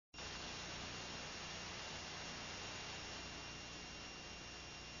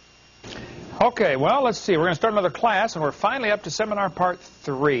Okay, well, let's see. We're going to start another class, and we're finally up to seminar part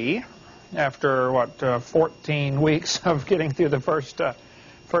 3 after, 14 weeks of getting through the first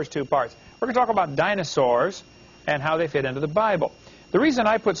two parts. We're going to talk about dinosaurs and how they fit into the Bible. The reason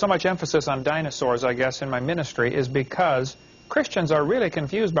I put so much emphasis on dinosaurs, I guess, in my ministry is because Christians are really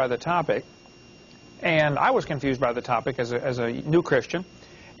confused by the topic, and I was confused by the topic as a new Christian,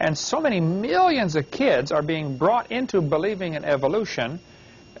 and so many millions of kids are being brought into believing in evolution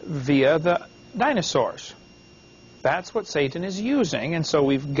via the dinosaurs. That's what Satan is using, and so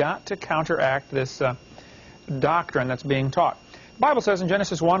we've got to counteract this doctrine that's being taught. The Bible says in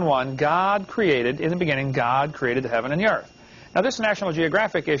Genesis 1:1, God created, in the beginning, God created the heaven and the earth. Now this National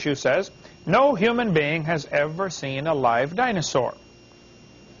Geographic issue says, no human being has ever seen a live dinosaur.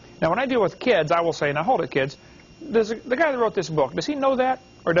 Now when I deal with kids, I will say, now hold it kids, the guy that wrote this book, does he know that,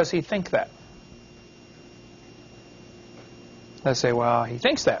 or does he think that? They say, well, he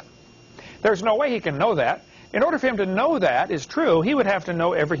thinks that. There's no way he can know that. In order for him to know that is true, he would have to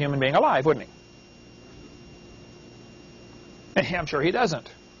know every human being alive, wouldn't he? I'm sure he doesn't.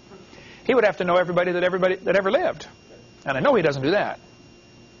 He would have to know everybody that ever lived. And I know he doesn't do that.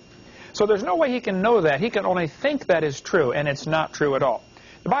 So there's no way he can know that. He can only think that is true, and it's not true at all.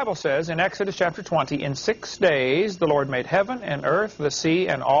 The Bible says in Exodus chapter 20, in 6 days the Lord made heaven and earth, the sea,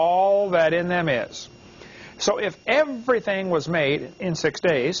 and all that in them is. So if everything was made in 6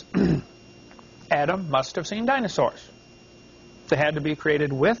 days, Adam must have seen dinosaurs. They had to be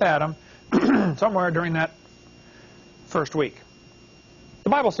created with Adam somewhere during that first week. The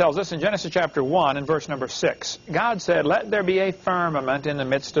Bible tells us in Genesis chapter 1 and verse number 6, God said, let there be a firmament in the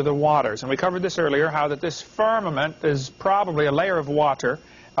midst of the waters. And we covered this earlier, how that this firmament is probably a layer of water,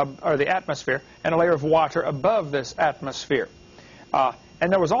 or the atmosphere, and a layer of water above this atmosphere.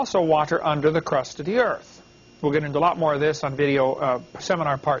 And there was also water under the crust of the earth. We'll get into a lot more of this on video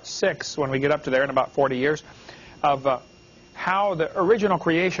seminar part 6 when we get up to there in about 40 years, of how the original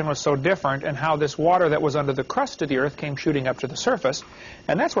creation was so different and how this water that was under the crust of the earth came shooting up to the surface.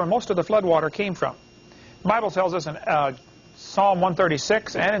 And that's where most of the flood water came from. The Bible tells us in Psalm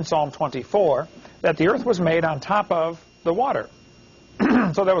 136 and in Psalm 24 that the earth was made on top of the water.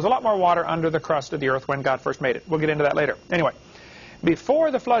 So there was a lot more water under the crust of the earth when God first made it. We'll get into that later. Anyway, before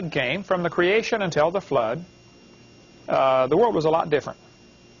the flood came, from the creation until the flood, the world was a lot different.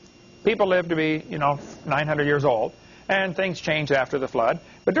 People lived to be, 900 years old, and things changed after the flood.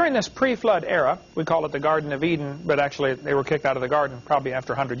 But during this pre-flood era, we call it the Garden of Eden, but actually they were kicked out of the garden probably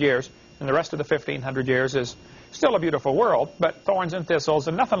after 100 years, and the rest of the 1,500 years is still a beautiful world, but thorns and thistles,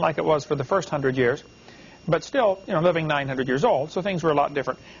 and nothing like it was for the first 100 years, but still, living 900 years old, so things were a lot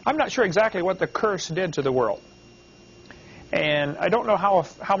different. I'm not sure exactly what the curse did to the world, and I don't know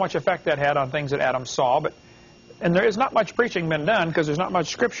how much effect that had on things that Adam saw, and there is not much preaching been done because there's not much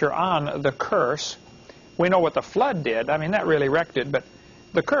scripture on the curse. We know what the flood did. I mean, that really wrecked it. But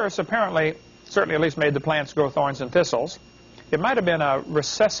the curse apparently, certainly at least made the plants grow thorns and thistles. It might have been a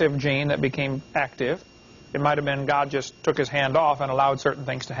recessive gene that became active. It might have been God just took his hand off and allowed certain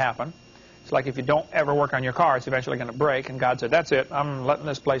things to happen. It's like if you don't ever work on your car, it's eventually going to break. And God said, that's it. I'm letting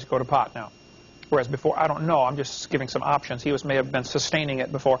this place go to pot now. Whereas before, I don't know. I'm just giving some options. He may have been sustaining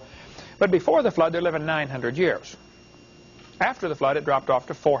it before. But before the flood, they're living 900 years. After the flood, it dropped off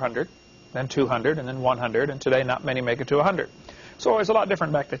to 400, then 200, and then 100, and today not many make it to 100. So it's a lot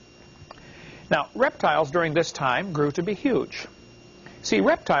different back then. Now, reptiles during this time grew to be huge. See,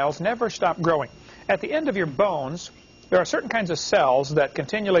 reptiles never stop growing. At the end of your bones, there are certain kinds of cells that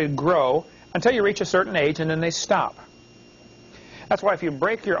continually grow until you reach a certain age, and then they stop. That's why if you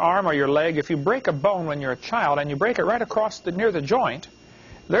break your arm or your leg, if you break a bone when you're a child, and you break it right across near the joint,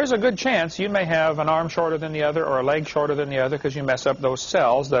 there's a good chance you may have an arm shorter than the other or a leg shorter than the other because you mess up those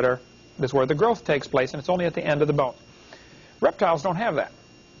cells that's where the growth takes place, and it's only at the end of the bone. Reptiles don't have that.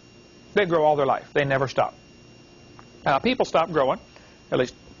 They grow all their life. They never stop. People stop growing, at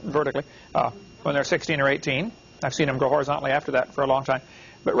least vertically, when they're 16 or 18. I've seen them grow horizontally after that for a long time.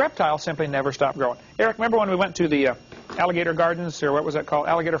 But reptiles simply never stop growing. Eric, remember when we went to the alligator gardens, or what was that called?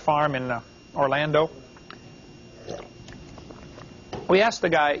 Alligator Farm in Orlando? We asked the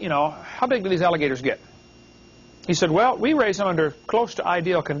guy, how big do these alligators get? He said, well, we raise them under close to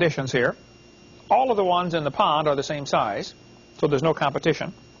ideal conditions here. All of the ones in the pond are the same size, so there's no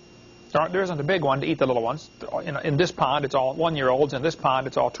competition. There isn't a big one to eat the little ones. In this pond, it's all 1-year-olds. In this pond,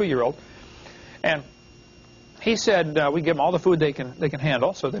 it's all 2-year-olds. And he said we give them all the food they can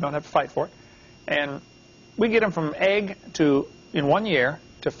handle, so they don't have to fight for it. And we get them from egg to, in 1 year,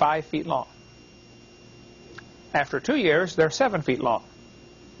 to 5 feet long. After 2 years, they're 7 feet long.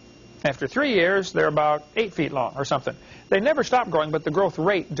 After 3 years, they're about 8 feet long or something. They never stop growing, but the growth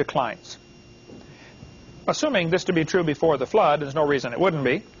rate declines. assuming this to be true before the flood, there's no reason it wouldn't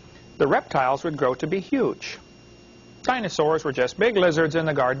be, the reptiles would grow to be huge. Dinosaurs were just big lizards in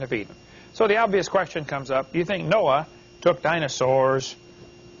the Garden of Eden. So the obvious question comes up, do you think Noah took dinosaurs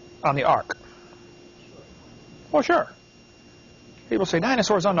on the ark? Well, sure. People say,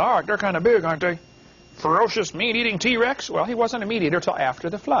 dinosaurs on the ark, they're kind of big, aren't they? Ferocious, meat-eating T-Rex? Well, he wasn't a meat-eater until after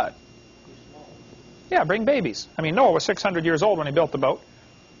the flood. Yeah, bring babies. I mean, Noah was 600 years old when he built the boat.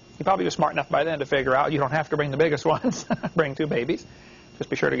 He probably was smart enough by then to figure out you don't have to bring the biggest ones. Bring 2 babies. Just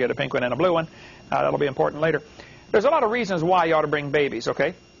be sure to get a pink one and a blue one. That'll be important later. There's a lot of reasons why you ought to bring babies,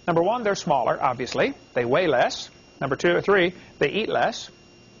 okay? Number 1, they're smaller, obviously. They weigh less. Number 2 or 3, they eat less.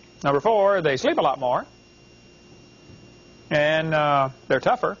 Number 4, they sleep a lot more. And they're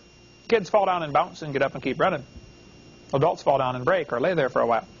tougher. Kids fall down and bounce and get up and keep running. Adults fall down and break or lay there for a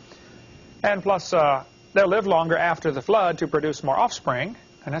while. And plus, they'll live longer after the flood to produce more offspring.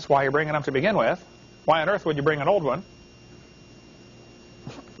 And that's why you're bringing them to begin with. Why on earth would you bring an old one?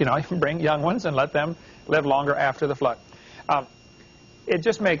 You know, you can bring young ones and let them live longer after the flood. It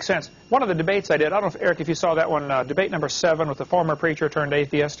just makes sense. One of the debates I did, I don't know if, Eric, if you saw that one, debate number 7 with the former preacher turned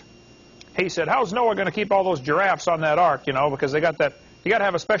atheist. He said, how's Noah going to keep all those giraffes on that ark, you know, because they got that, you got to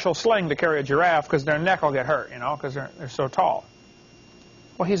have a special sling to carry a giraffe because their neck will get hurt, you know, because they're so tall.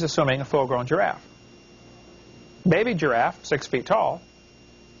 Well, he's assuming a full-grown giraffe. Baby giraffe, 6 feet tall,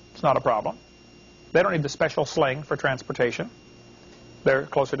 it's not a problem. They don't need the special sling for transportation. They're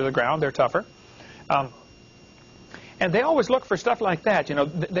closer to the ground, they're tougher. And they always look for stuff like that, you know.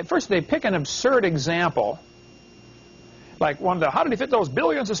 First they pick an absurd example, like one of the, how did he fit those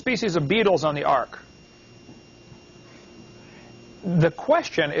billions of species of beetles on the ark? The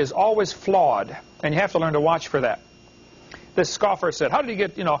question is always flawed, and you have to learn to watch for that. This scoffer said, how did he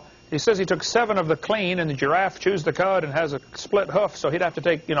get, you know, he says he took 7 of the clean, and the giraffe chews the cud and has a split hoof, so he'd have to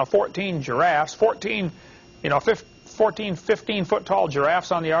take, you know, 14 giraffes, 14, you know, 14, 15-foot-tall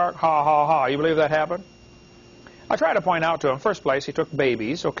giraffes on the ark. Ha, ha, ha. You believe that happened? I try to point out to him, first place, he took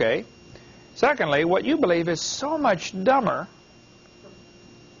babies, okay. Secondly, what you believe is so much dumber.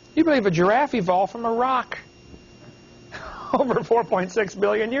 You believe a giraffe evolved from a rock over 4.6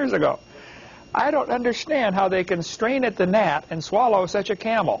 billion years ago. I don't understand how they can strain at the gnat and swallow such a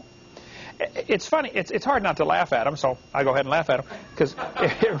camel. It's funny. It's hard not to laugh at him, so I go ahead and laugh at him because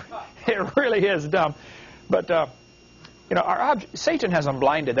it really is dumb. But, you know, Satan has them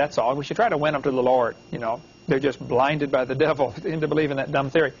blinded, that's all. We should try to win them to the Lord, you know. They're just blinded by the devil into believing that dumb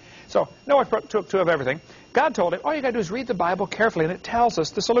theory. So Noah took 2 of everything. God told him, all you got to do is read the Bible carefully, and it tells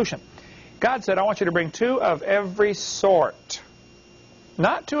us the solution. God said, I want you to bring 2 of every sort,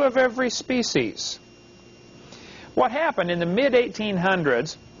 not 2 of every species. What happened in the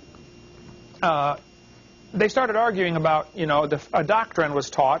mid-1800s, they started arguing about, you know, a doctrine was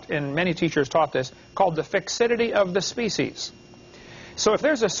taught, and many teachers taught this, called the fixity of the species. So if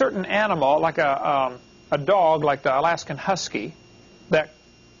there's a certain animal, like a dog like the Alaskan Husky, that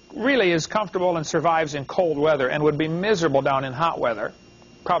really is comfortable and survives in cold weather and would be miserable down in hot weather,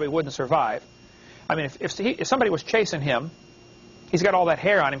 probably wouldn't survive. I mean, if somebody was chasing him, he's got all that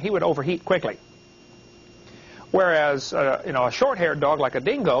hair on him, he would overheat quickly. Whereas, you know, a short-haired dog like a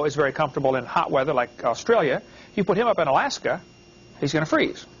dingo is very comfortable in hot weather like Australia. You put him up in Alaska, he's going to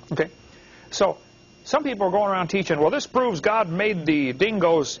freeze. Okay, so some people are going around teaching, well, this proves God made the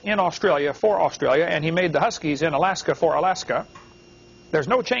dingoes in Australia for Australia, and he made the huskies in Alaska for Alaska. There's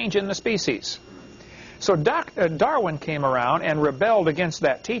no change in the species. So Darwin came around and rebelled against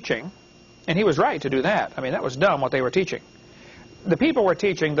that teaching, and he was right to do that. I mean, that was dumb what they were teaching. The people were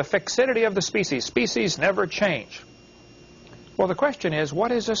teaching the fixity of the species. Species never change. Well, the question is,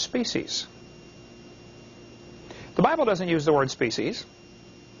 what is a species? The Bible doesn't use the word species.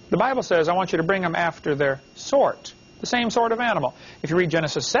 The Bible says, I want you to bring them after their sort, the same sort of animal. If you read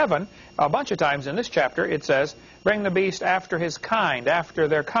Genesis 7, a bunch of times in this chapter, it says, bring the beast after his kind, after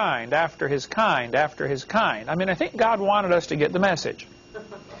their kind, after his kind, after his kind. I mean, I think God wanted us to get the message.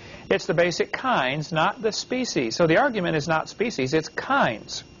 It's the basic kinds, not the species. So the argument is not species, it's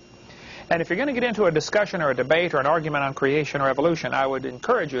kinds. And if you're going to get into a discussion or a debate or an argument on creation or evolution, I would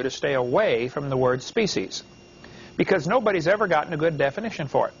encourage you to stay away from the word species, because nobody's ever gotten a good definition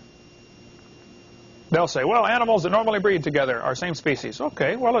for it. They'll say, well, animals that normally breed together are same species.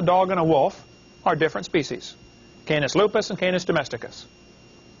 Okay, well, a dog and a wolf are different species. Canis lupus and Canis domesticus.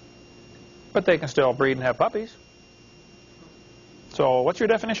 But they can still breed and have puppies. So what's your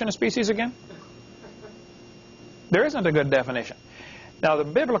definition of species again? There isn't a good definition. Now, the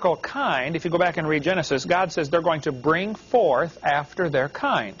biblical kind, if you go back and read Genesis, God says they're going to bring forth after their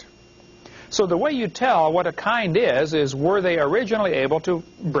kind. So the way you tell what a kind is were they originally able to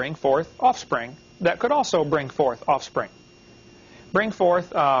bring forth offspring that could also bring forth offspring. Bring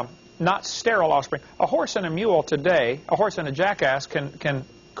forth not sterile offspring. A horse and a mule today, a horse and a jackass can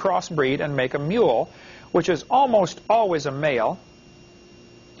crossbreed and make a mule, which is almost always a male,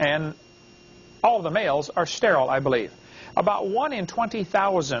 and all of the males are sterile, I believe. About 1 in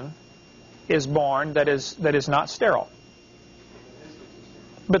 20,000 is born that is not sterile.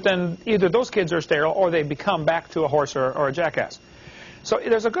 But then either those kids are sterile or they become back to a horse or a jackass. So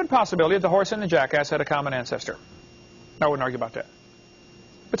there's a good possibility that the horse and the jackass had a common ancestor. I wouldn't argue about that.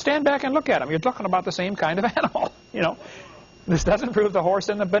 But stand back and look at them. You're talking about the same kind of animal. You know, this doesn't prove the horse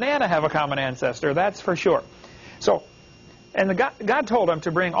and the banana have a common ancestor. That's for sure. So, and God told him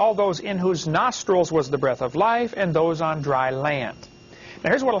to bring all those in whose nostrils was the breath of life and those on dry land. Now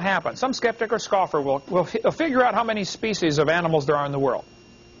here's what will happen. Some skeptic or scoffer will figure out how many species of animals there are in the world.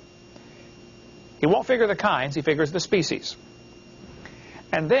 He won't figure the kinds, he figures the species.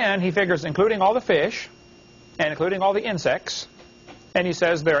 And then he figures including all the fish and including all the insects, and he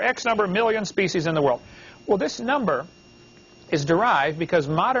says there are X number of million species in the world. Well, this number is derived because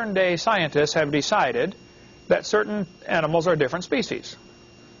modern day scientists have decided that certain animals are different species.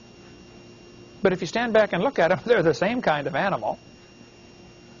 But if you stand back and look at them, they're the same kind of animal.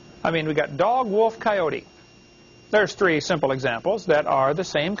 I mean, we got dog, wolf, coyote. There's 3 simple examples that are the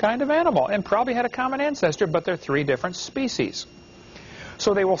same kind of animal and probably had a common ancestor, but they're 3 different species.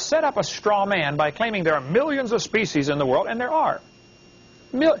 So they will set up a straw man by claiming there are millions of species in the world, and there are.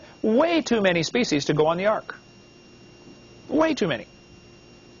 Way too many species to go on the ark. Way too many.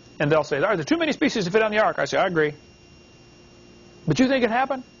 And they'll say, are there too many species to fit on the ark? I say, I agree. But you think it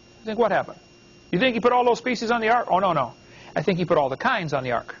happened? You think what happened? You think he put all those species on the ark? Oh, no, no. I think he put all the kinds on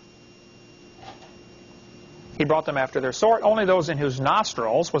the ark. He brought them after their sort. Only those in whose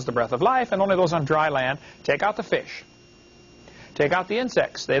nostrils was the breath of life, and only those on dry land. Take out the fish. Take out the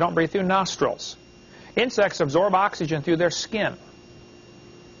insects. They don't breathe through nostrils. Insects absorb oxygen through their skin.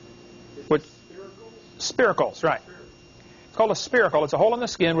 Which, spiracles, right. It's called a spiracle. It's a hole in the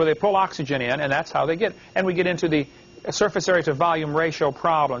skin where they pull oxygen in, and that's how they get it. And we get into the surface area to volume ratio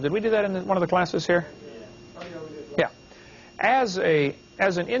problem. Did we do that in one of the classes here? Yeah. As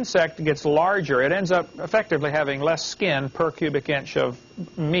an insect gets larger, it ends up effectively having less skin per cubic inch of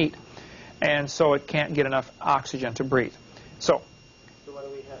meat, and so it can't get enough oxygen to breathe. So why do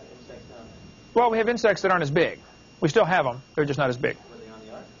we have insects down there? Well, we have insects that aren't as big. We still have them. They're just not as big. Were they on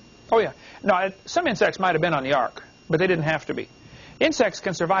the ark? Oh, yeah. No, some insects might have been on the ark, but they didn't have to be. Insects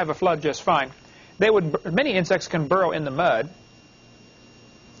can survive a flood just fine. Many insects can burrow in the mud.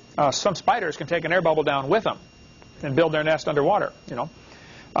 Some spiders can take an air bubble down with them and build their nest underwater, you know.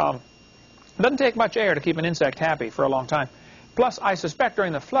 It doesn't take much air to keep an insect happy for a long time. Plus, I suspect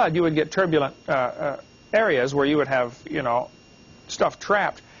during the flood you would get turbulent areas where you would have, you know, stuff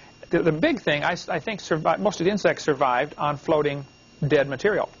trapped. The big thing, I think, most of the insects survived on floating dead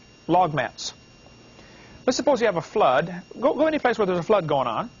material, log mats. Let's suppose you have a flood. Go any place where there's a flood going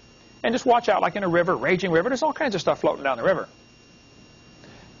on, and just watch out, like in a river, raging river. There's all kinds of stuff floating down the river.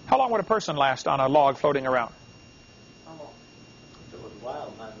 How long would a person last on a log floating around? How long? If it was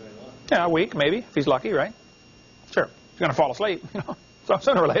wild, not very long. Yeah, a week, maybe, if he's lucky, right? Sure. He's going to fall asleep, you know, so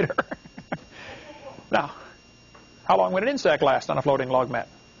sooner or later. Now, how long would an insect last on a floating log mat?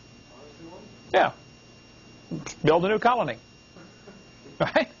 Yeah. Build a new colony.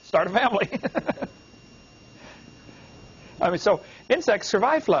 Right? Start a family. I mean, so insects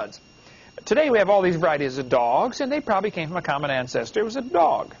survive floods. Today we have all these varieties of dogs, and they probably came from a common ancestor. It was a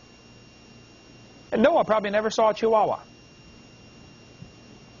dog. And Noah probably never saw a Chihuahua.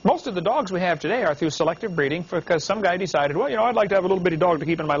 Most of the dogs we have today are through selective breeding because some guy decided, well, you know, I'd like to have a little bitty dog to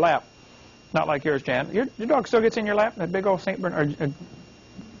keep in my lap. Not like yours, Jan. Your dog still gets in your lap? That big old St. Bernard, or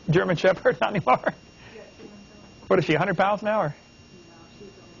German Shepherd? Not anymore? What is she, 100 pounds now? Or? No, she's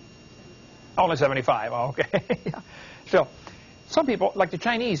only 75. Only 75, oh, okay. Yeah. So, some people, like the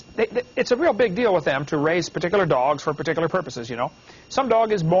Chinese, it's a real big deal with them to raise particular dogs for particular purposes, you know. Some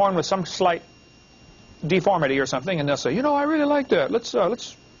dog is born with some slight deformity or something, and they'll say, you know, I really like that. Let's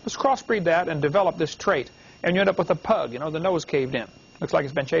crossbreed that and develop this trait. And you end up with a pug, you know, the nose caved in. Looks like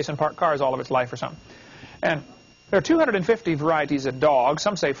it's been chasing parked cars all of its life or something. And there are 250 varieties of dogs,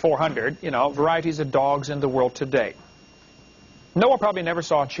 some say 400, you know, varieties of dogs in the world today. Noah probably never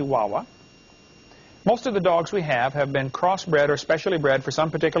saw a Chihuahua. Most of the dogs we have been crossbred or specially bred for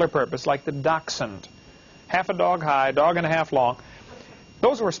some particular purpose, like the dachshund. Half a dog high, dog and a half long.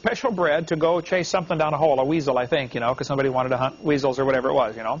 Those were special bred to go chase something down a hole, a weasel, I think, you know, because somebody wanted to hunt weasels or whatever it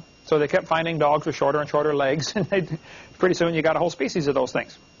was, you know. So they kept finding dogs with shorter and shorter legs, and pretty soon you got a whole species of those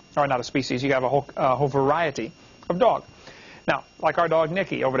things. Or not a species, you have a whole variety of dog. Now, like our dog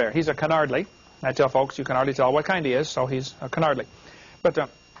Nicky over there, he's a Canardly. I tell folks you can hardly tell what kind he is, so he's a canardly. But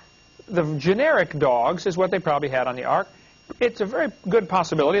the generic dogs is what they probably had on the ark. It's a very good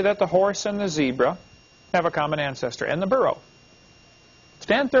possibility that the horse and the zebra have a common ancestor, and the burro.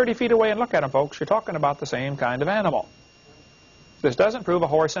 Stand 30 feet away and look at them, folks. You're talking about the same kind of animal. This doesn't prove a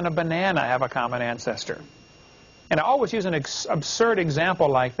horse and a banana have a common ancestor. And I always use an absurd example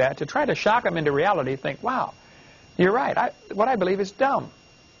like that to try to shock them into reality. Think, wow, you're right. What I believe is dumb.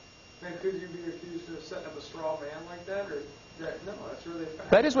 And could you be accused of setting up a straw man like that? Or no, that's really a fact.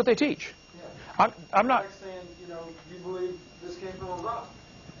 That is what they teach. Yeah. I'm not... Like saying, you believe this came from a rock.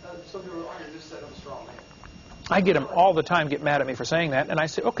 Some people are just setting up a straw man. I get them all the time get mad at me for saying that. And I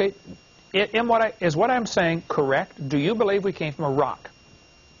say, okay, is what I'm saying correct? Do you believe we came from a rock?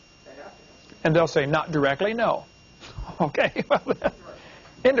 They have to. And they'll say, not directly, no. Okay, well,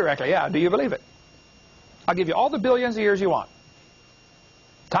 indirectly, yeah. Do you believe it? I'll give you all the billions of years you want.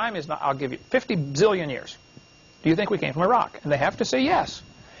 Time is not, I'll give you 50 zillion years. Do you think we came from a rock? And they have to say yes.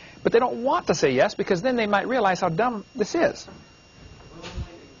 But they don't want to say yes because then they might realize how dumb this is.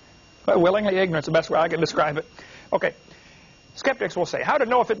 Willingly ignorant is the best way I can describe it. Okay. Skeptics will say, how to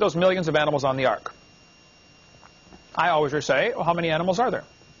know if it those millions of animals on the ark? I always say, well, how many animals are there?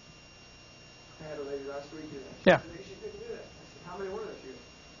 I had a lady last week do that. Yeah. She couldn't do that. I said, how many were there? She goes,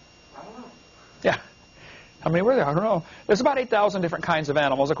 I don't know. Yeah. How many were there? I don't know. There's about 8,000 different kinds of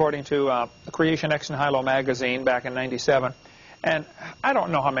animals, according to Creation Ex Nihilo magazine back in '97. And I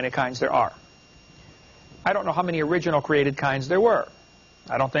don't know how many kinds there are. I don't know how many original created kinds there were.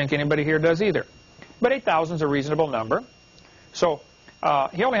 I don't think anybody here does either. But 8,000 is a reasonable number. So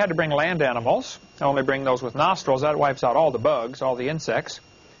he only had to bring land animals. Only bring those with nostrils. That wipes out all the bugs, all the insects.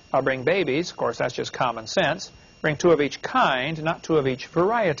 I'll bring babies. Of course, that's just common sense. Bring 2 of each kind, not 2 of each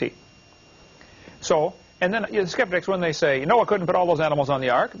variety. So, and then the skeptics, when they say, Noah couldn't put all those animals on the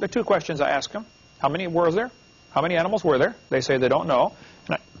ark, the 2 questions I ask them. How many were there? How many animals were there? They say they don't know.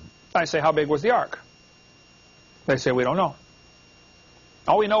 And I say, how big was the ark? They say, we don't know.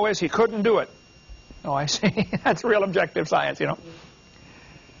 All we know is he couldn't do it. Oh, I see. That's real objective science, They don't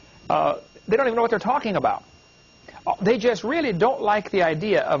even know what they're talking about. They just really don't like the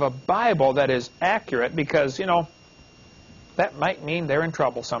idea of a Bible that is accurate because, that might mean they're in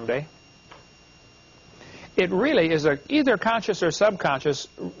trouble someday. It really is a either conscious or subconscious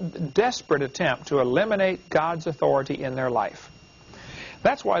desperate attempt to eliminate God's authority in their life.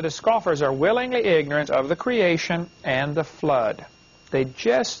 That's why the scoffers are willingly ignorant of the creation and the flood. They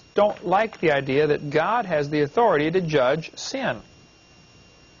just don't like the idea that God has the authority to judge sin.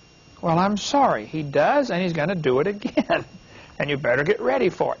 Well, I'm sorry. He does, and he's going to do it again. And you better get ready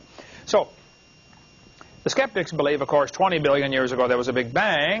for it. So, the skeptics believe, of course, 20 billion years ago there was a Big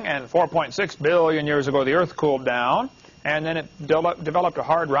Bang, and 4.6 billion years ago the Earth cooled down, and then it developed a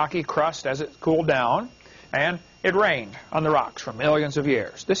hard, rocky crust as it cooled down, and it rained on the rocks for millions of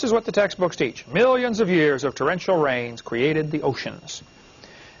years. This is what the textbooks teach. Millions of years of torrential rains created the oceans.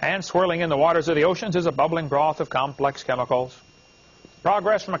 And swirling in the waters of the oceans is a bubbling broth of complex chemicals.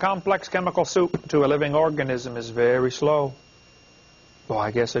 Progress from a complex chemical soup to a living organism is very slow. Well,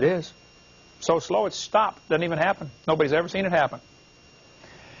 I guess it is. So slow it's stopped. Doesn't even happen. Nobody's ever seen it happen.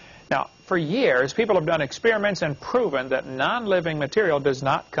 Now, for years, people have done experiments and proven that non-living material does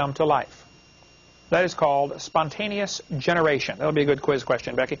not come to life. That is called spontaneous generation. That'll be a good quiz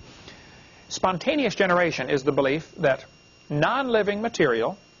question, Becky. Spontaneous generation is the belief that non-living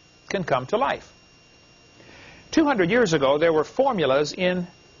material can come to life. 200 years ago, there were formulas in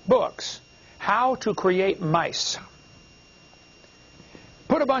books how to create mice.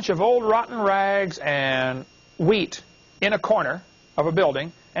 Put a bunch of old rotten rags and wheat in a corner of a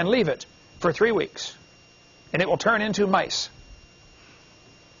building and leave it for 3 weeks, and it will turn into mice.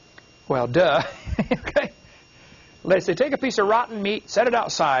 Well, duh. Okay. Let's say take a piece of rotten meat, set it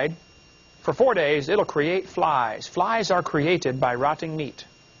outside for 4 days, it'll create flies. Flies are created by rotting meat.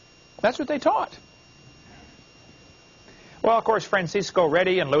 That's what they taught. Well, of course, Francisco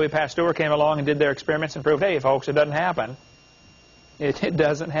Redi and Louis Pasteur came along and did their experiments and proved, hey, folks, it doesn't happen. It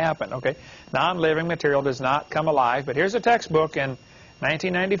doesn't happen, okay? Non-living material does not come alive. But here's a textbook in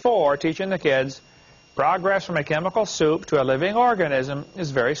 1994 teaching the kids progress from a chemical soup to a living organism is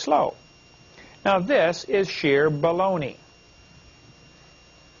very slow. Now, this is sheer baloney.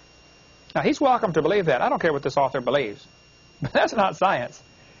 Now, he's welcome to believe that. I don't care what this author believes. But that's not science.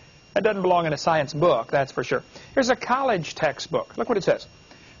 That doesn't belong in a science book, that's for sure. Here's a college textbook. Look what it says.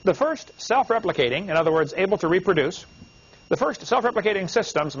 The first self-replicating, in other words, able to reproduce, the first self-replicating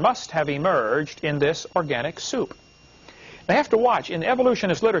systems must have emerged in this organic soup. They have to watch. In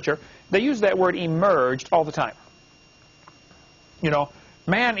evolutionist literature, they use that word emerged all the time.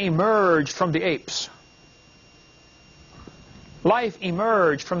 Man emerged from the apes. Life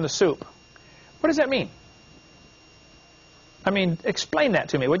emerged from the soup. What does that mean? I mean, explain that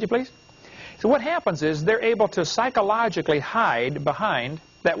to me, would you please? So what happens is they're able to psychologically hide behind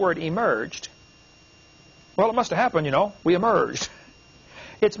that word emerged. Well, it must have happened, you know. We emerged.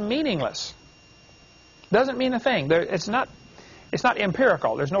 It's meaningless. Doesn't mean a thing. It's not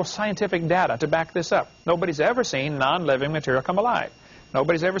empirical. There's no scientific data to back this up. Nobody's ever seen non-living material come alive.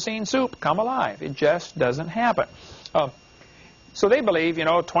 Nobody's ever seen soup come alive. It just doesn't happen. So they believe, you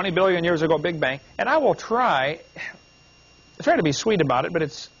know, 20 billion years ago, Big Bang. And I will try to be sweet about it, but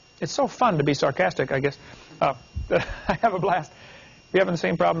it's so fun to be sarcastic, I guess. I have a blast. You having the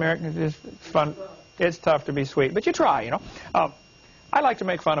same problem, Eric? It's fun. It's tough to be sweet, but you try, you know. I like to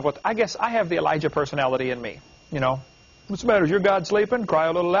make fun of what, I guess I have the Elijah personality in me, you know. What's the matter? Is your God sleeping? Cry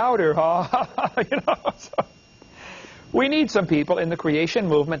a little louder, huh? You know. So we need some people in the creation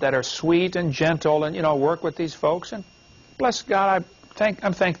movement that are sweet and gentle and, you know, work with these folks. And bless God,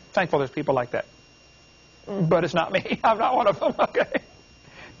 I'm thankful there's people like that. But it's not me. I'm not one of them, okay?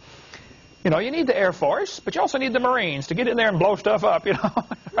 You know, you need the Air Force, but you also need the Marines to get in there and blow stuff up, you know.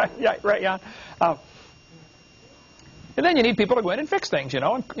 Right, yeah, right, Jan? And then you need people to go in and fix things, you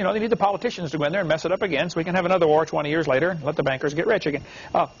know. And, you know, they need the politicians to go in there and mess it up again so we can have another war 20 years later and let the bankers get rich again.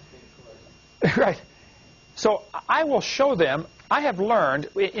 Right. So I will show them. I have learned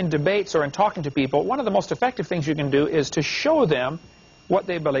in debates or in talking to people, one of the most effective things you can do is to show them what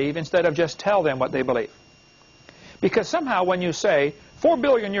they believe instead of just tell them what they believe. Because somehow when you say 4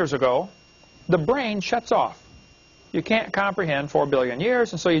 billion years ago, the brain shuts off. You can't comprehend 4 billion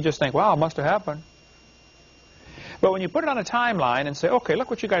years, and so you just think, wow, it must have happened. But when you put it on a timeline and say, okay,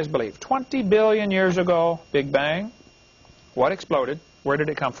 look what you guys believe. 20 billion years ago, Big Bang. What exploded? Where did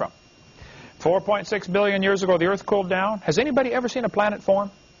it come from? 4.6 billion years ago, the Earth cooled down. Has anybody ever seen a planet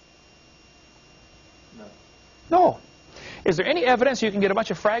form? No. No. Is there any evidence you can get a bunch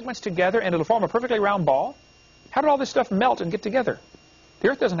of fragments together and it'll form a perfectly round ball? How did all this stuff melt and get together? The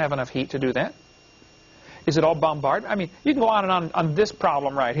Earth doesn't have enough heat to do that. Is it all bombarded? I mean, you can go on and on this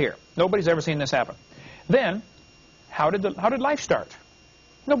problem right here. Nobody's ever seen this happen. Then, how did life start?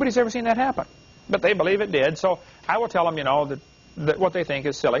 Nobody's ever seen that happen. But they believe it did, so I will tell them, you know, that what they think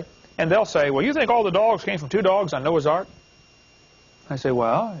is silly. And they'll say, well, you think all the dogs came from 2 dogs on Noah's Ark? I say,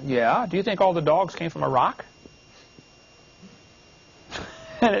 well, yeah. Do you think all the dogs came from a rock?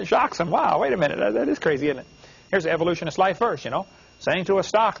 And it shocks them. Wow, wait a minute. That is crazy, isn't it? Here's the evolutionist life verse, you know. Saying to a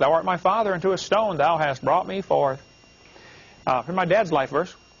stock, thou art my father, and to a stone, thou hast brought me forth. From my dad's life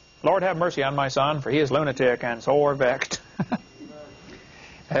verse, Lord have mercy on my son, for he is lunatic and sore vexed.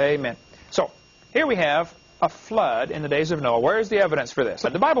 Amen. So, here we have a flood in the days of Noah. Where is the evidence for this?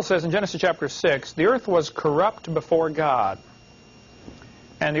 The Bible says in Genesis chapter 6, the earth was corrupt before God.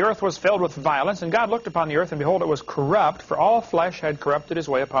 And the earth was filled with violence, and God looked upon the earth, and behold, it was corrupt, for all flesh had corrupted his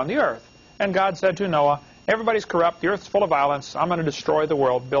way upon the earth. And God said to Noah, everybody's corrupt, the earth's full of violence, I'm going to destroy the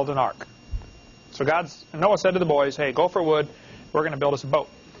world, build an ark. So Noah said to the boys, hey, go for wood, we're going to build us a boat.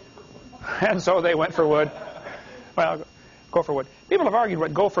 And so they went for wood. Well, go for wood. People have argued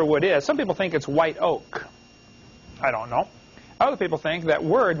what go for wood is. Some people think it's white oak. I don't know. Other people think that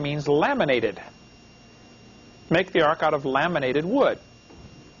word means laminated. Make the ark out of laminated wood.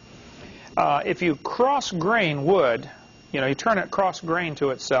 If you cross-grain wood, you know, you turn it cross-grain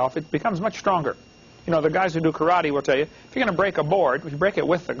to itself, it becomes much stronger. You know, the guys who do karate will tell you, if you're going to break a board, if you break it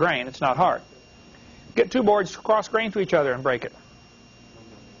with the grain, it's not hard. Get 2 boards cross-grain to each other and break it.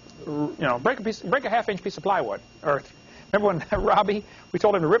 You know, break a half-inch piece of plywood. Or remember when Robbie, we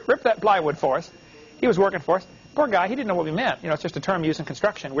told him to rip that plywood for us. He was working for us. Poor guy, he didn't know what we meant. You know, it's just a term used in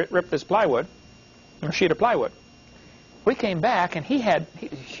construction. Rip this plywood, a sheet of plywood. We came back, and he's a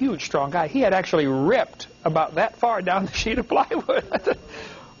huge, strong guy. He had actually ripped about that far down the sheet of plywood. I said,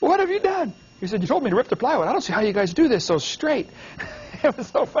 what have you done? He said, you told me to rip the plywood. I don't see how you guys do this so straight. It was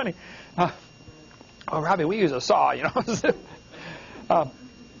so funny. Oh, Robbie, we use a saw, you know.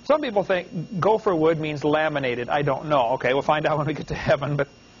 Some people think gopher wood means laminated. I don't know. Okay, we'll find out when we get to heaven. But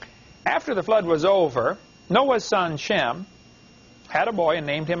after the flood was over, Noah's son Shem had a boy and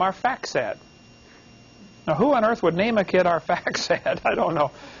named him Arphaxad. Now, who on earth would name a kid Arphaxad? I don't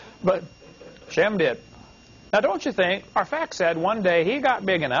know. But Shem did. Now, don't you think Arphaxad, one day, he got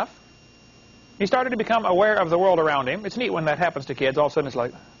big enough. He started to become aware of the world around him. It's neat when that happens to kids. All of a sudden, it's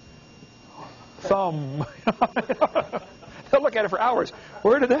like, thumb. They'll look at it for hours.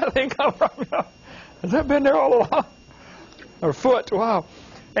 Where did that thing come from? Has that been there all along? Or foot, wow.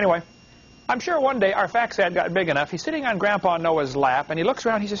 Anyway, I'm sure one day Arphaxad got big enough. He's sitting on Grandpa Noah's lap, and he looks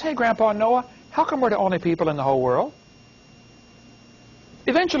around. He says, hey, Grandpa Noah, how come we're the only people in the whole world?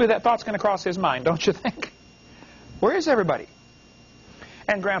 Eventually that thought's going to cross his mind, don't you think? Where is everybody?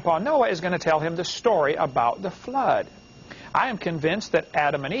 And Grandpa Noah is going to tell him the story about the flood. I am convinced that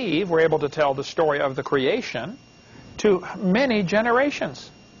Adam and Eve were able to tell the story of the creation to many generations.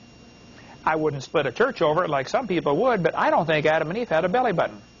 I wouldn't split a church over it like some people would, but I don't think Adam and Eve had a belly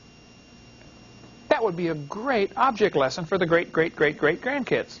button. That would be a great object lesson for the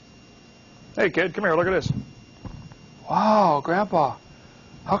great-great-great-great-grandkids. Hey, kid, come here, look at this. Wow, Grandpa,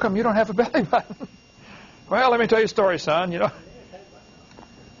 how come you don't have a belly button? Well, let me tell you a story, son, you know.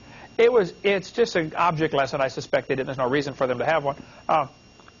 It's just an object lesson. I suspect they didn't. There's no reason for them to have one.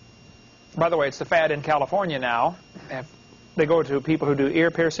 By the way, it's the fad in California now. They go to people who do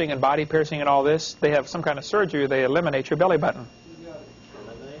ear piercing and body piercing and all this. They have some kind of surgery. They eliminate your belly button.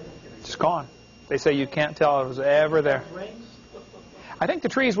 It's gone. They say you can't tell it was ever there. I think the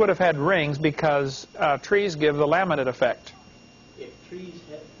trees would have had rings because trees give the laminate effect.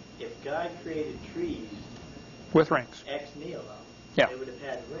 If God created trees with rings, ex nihilo, yeah, they would have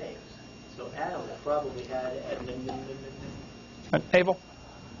had rings. So Adam probably had an navel.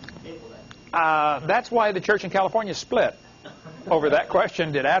 That's why the church in California split over that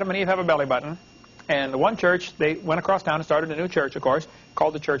question. Did Adam and Eve have a belly button? And the one church, they went across town and started a new church, of course,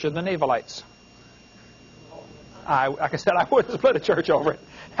 called the Church of the Navalites. Like I said, I wouldn't split a church over it.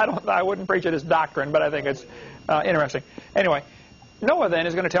 I wouldn't preach it as doctrine, but I think it's interesting. Anyway, Noah then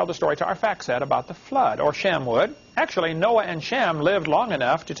is going to tell the story to our fact set about the flood, or Shem would. Actually, Noah and Shem lived long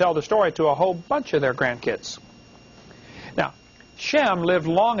enough to tell the story to a whole bunch of their grandkids. Now, Shem lived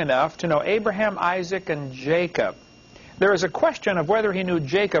long enough to know Abraham, Isaac, and Jacob. There is a question of whether he knew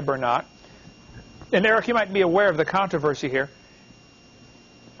Jacob or not. And Eric, you might be aware of the controversy here.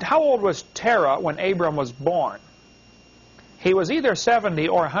 How old was Terah when Abram was born? He was either 70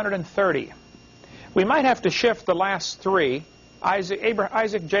 or 130. We might have to shift the last three,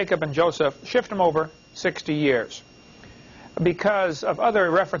 Isaac, Jacob, and Joseph, shift them over 60 years because of other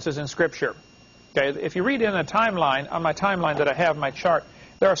references in Scripture. Okay, if you read in a timeline, on my timeline that I have, my chart,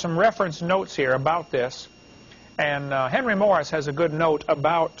 there are some reference notes here about this. And Henry Morris has a good note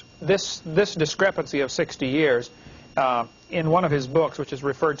about this discrepancy of 60 years in one of his books, which is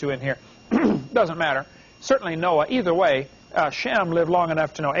referred to in here. Doesn't matter. Certainly Noah. Either way, Shem lived long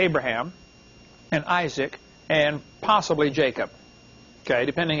enough to know Abraham and Isaac and possibly Jacob. Okay,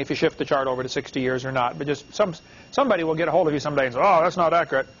 depending if you shift the chart over to 60 years or not. But just somebody will get a hold of you someday and say, oh, that's not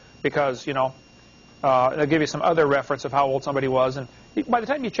accurate, because, you know, they'll give you some other reference of how old somebody was. And by the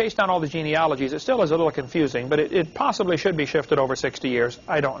time you chase down all the genealogies, it still is a little confusing, but it possibly should be shifted over 60 years.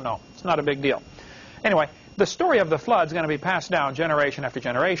 I don't know. It's not a big deal. Anyway, the story of the flood is going to be passed down generation after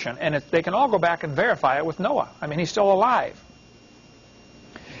generation, and they can all go back and verify it with Noah. I mean, he's still alive.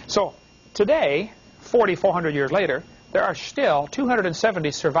 So today, 4,400 years later, there are still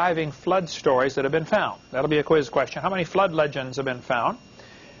 270 surviving flood stories that have been found. That'll be a quiz question. How many flood legends have been found?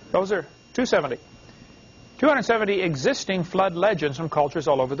 Those are 270. 270 existing flood legends from cultures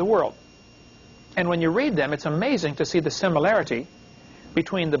all over the world. And when you read them, it's amazing to see the similarity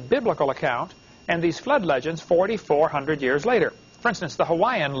between the biblical account and these flood legends 4,400 years later. For instance, the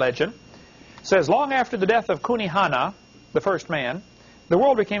Hawaiian legend says, long after the death of Kunihana, the first man, the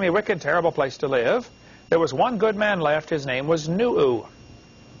world became a wicked, terrible place to live. There was one good man left. His name was Nu'u.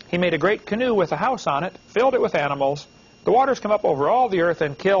 He made a great canoe with a house on it, filled it with animals. The waters came up over all the earth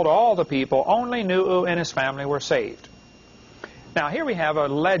and killed all the people. Only Nu'u and his family were saved. Now, here we have a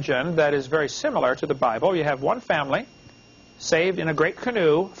legend that is very similar to the Bible. You have one family saved in a great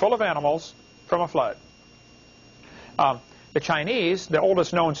canoe full of animals from a flood. The Chinese, the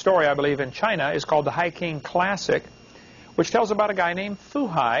oldest known story, I believe, in China is called the Hai King Classic, which tells about a guy named Fu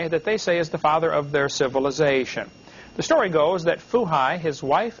Hai that they say is the father of their civilization. The story goes that Fu Hai, his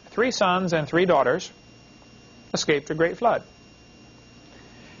wife, 3 sons, and 3 daughters escaped a great flood.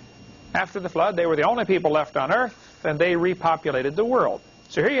 After the flood, they were the only people left on earth, and they repopulated the world.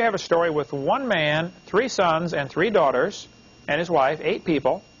 So here you have a story with one man, 3 sons, and 3 daughters, and his wife, 8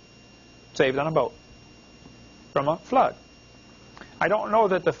 people, saved on a boat from a flood. I don't know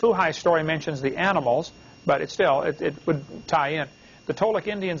that the Fu Hai story mentions the animals, but it would tie in. The Toltec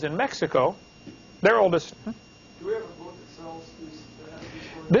Indians in Mexico, their oldest... Do we have a book that sells these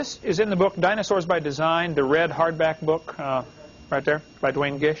stories? This is in the book Dinosaurs by Design, the red hardback book, right there, by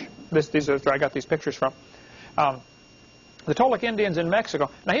Dwayne Gish. These are where I got these pictures from. The Toltec Indians in Mexico.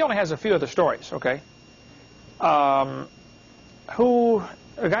 Now, he only has a few of the stories, okay? A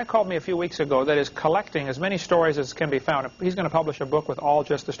guy called me a few weeks ago that is collecting as many stories as can be found. He's going to publish a book with all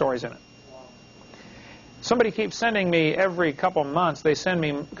just the stories in it. Somebody keeps sending me every couple months. They send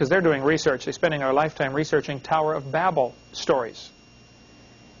me, because they're doing research, they're spending their lifetime researching Tower of Babel stories.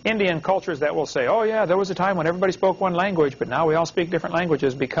 Indian cultures that will say, oh yeah, there was a time when everybody spoke one language, but now we all speak different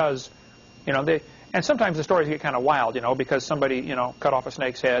languages because, you know, and sometimes the stories get kind of wild, you know, because somebody, you know, cut off a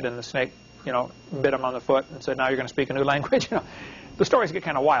snake's head and the snake, you know, bit him on the foot and said, now you're going to speak a new language. You know, the stories get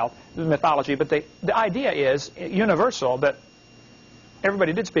kind of wild, the mythology, but the idea is universal, that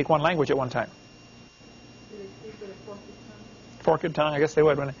everybody did speak one language at one time. Do they speak with a forked tongue? Forked tongue, I guess they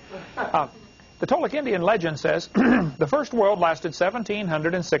would, wouldn't they? The Toltec Indian legend says, the first world lasted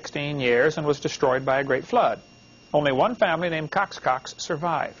 1,716 years and was destroyed by a great flood. Only one family named Coxcox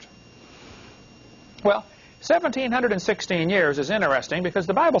survived. Well, 1,716 years is interesting because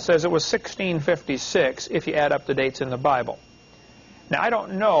the Bible says it was 1656 if you add up the dates in the Bible. Now, I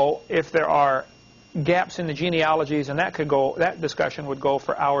don't know if there are gaps in the genealogies, and that discussion would go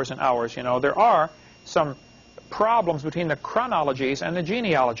for hours and hours. You know, there are some problems between the chronologies and the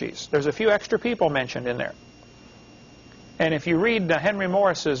genealogies. There's a few extra people mentioned in there. And if you read Henry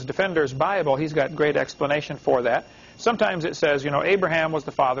Morris's Defender's Bible, he's got great explanation for that. Sometimes it says, you know, Abraham was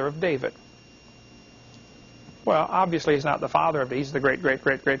the father of David. Well, obviously he's not the father of David. He's the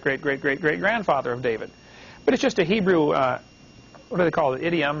great-great-great-great-great-great-great-grandfather of David. But it's just a Hebrew, what do they call it,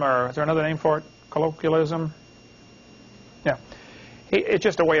 idiom, or is there another name for it? Colloquialism? Yeah. It's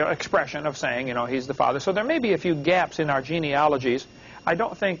just a way of expression of saying, you know, he's the father. So there may be a few gaps in our genealogies. I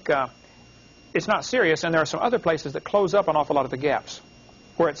don't think it's not serious, and there are some other places that close up an awful lot of the gaps,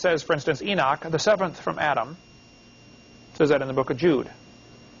 where it says, for instance, Enoch, the seventh from Adam. It says that in the book of Jude.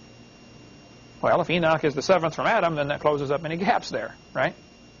 Well, if Enoch is the seventh from Adam, then that closes up many gaps there, right?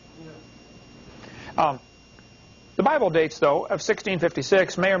 Yeah. The Bible dates, though, of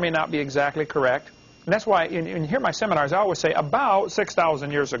 1656 may or may not be exactly correct. And that's why in here my seminars, I always say about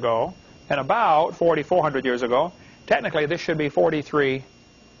 6,000 years ago and about 4,400 years ago. Technically, this should be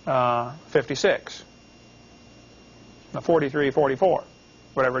 4356. 4344,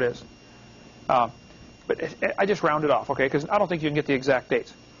 whatever it is. But I just round it off, okay, because I don't think you can get the exact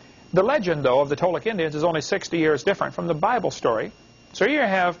dates. The legend, though, of the Toltec Indians is only 60 years different from the Bible story. So you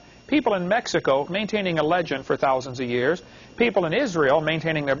have people in Mexico maintaining a legend for thousands of years, people in Israel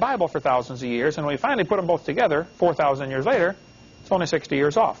maintaining their Bible for thousands of years, and when we finally put them both together 4,000 years later, it's only 60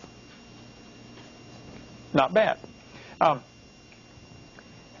 years off. Not bad.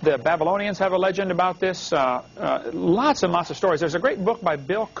 The Babylonians have a legend about this. Lots and lots of stories. There's a great book by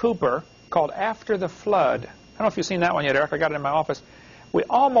Bill Cooper called After the Flood. I don't know if you've seen that one yet, Eric. I got it in my office. We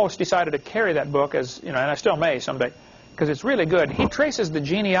almost decided to carry that book, as you know, and I still may someday, because it's really good. He traces the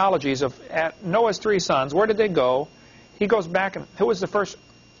genealogies of Noah's three sons. Where did they go? He goes back, and who was the first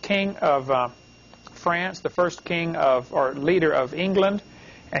king of France, the first king of, or leader of England?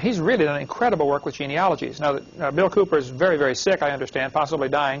 And he's really done incredible work with genealogies. Now, Bill Cooper is very, very sick, I understand, possibly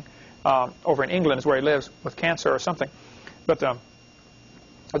dying. Over in England is where he lives with cancer or something. But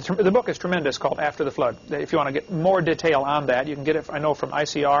the book is tremendous, called After the Flood. If you want to get more detail on that, you can get it, I know, from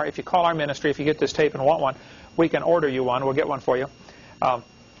ICR. If you call our ministry, if you get this tape and want one, we can order you one. We'll get one for you.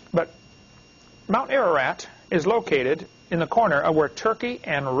 But Mount Ararat is located in the corner of where Turkey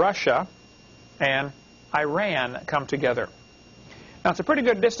and Russia and Iran come together. Now, it's a pretty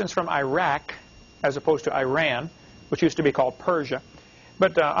good distance from Iraq as opposed to Iran, which used to be called Persia.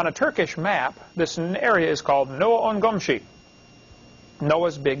 But on a Turkish map, this area is called Noah Ongomshi,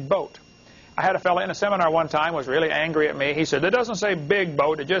 Noah's big boat. I had a fellow in a seminar one time was really angry at me. He said, it doesn't say big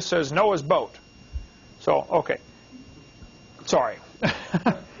boat, it just says Noah's boat. So, okay. Sorry.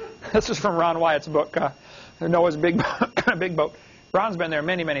 This is from Ron Wyatt's book, Noah's Big Boat. Ron's been there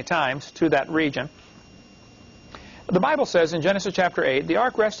many, many times to that region. The Bible says in Genesis chapter 8, the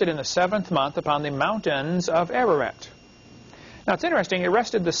ark rested in the 7th month upon the mountains of Ararat. Now, it's interesting, it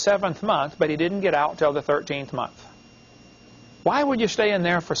rested the 7th month, but he didn't get out till the 13th month. Why would you stay in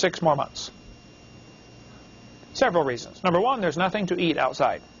there for 6 more months? Several reasons. Number one, there's nothing to eat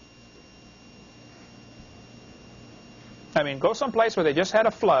outside. I mean, go someplace where they just had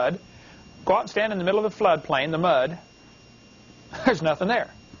a flood, go out and stand in the middle of the floodplain, the mud. There's nothing there.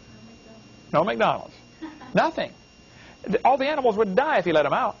 No McDonald's. Nothing. All the animals would die if you let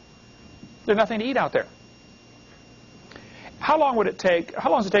them out. There's nothing to eat out there. How long would it take? How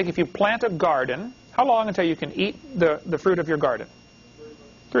long does it take if you plant a garden? How long until you can eat the fruit of your garden?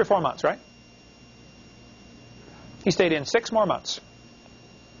 3 or 4 months, right? He stayed in 6 more months.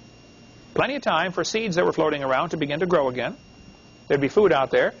 Plenty of time for seeds that were floating around to begin to grow again. There'd be food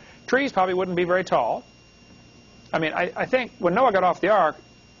out there. Trees probably wouldn't be very tall. I mean, I think when Noah got off the ark,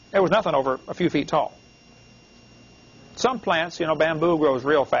 there was nothing over a few feet tall. Some plants, you know, bamboo grows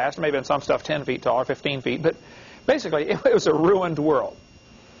real fast, maybe in some stuff 10 feet tall or 15 feet, but basically it was a ruined world.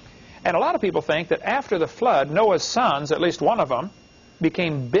 And a lot of people think that after the flood, Noah's sons, at least one of them,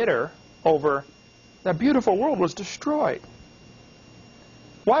 became bitter over that beautiful world was destroyed.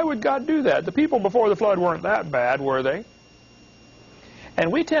 Why would God do that? The people before the flood weren't that bad, were they?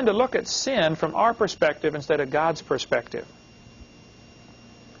 And we tend to look at sin from our perspective instead of God's perspective.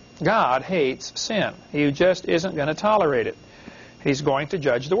 God hates sin. He just isn't going to tolerate it. He's going to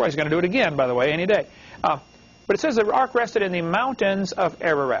judge the world. He's going to do it again, by the way, any day. But it says the ark rested in the mountains of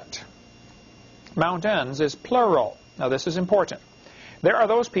Ararat. Mountains is plural. Now this is important. There are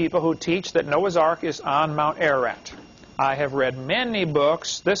those people who teach that Noah's Ark is on Mount Ararat. I have read many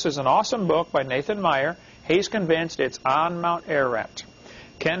books. This is an awesome book by Nathan Meyer. He's convinced it's on Mount Ararat.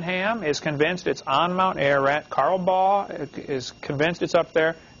 Ken Ham is convinced it's on Mount Ararat. Carl Baugh is convinced it's up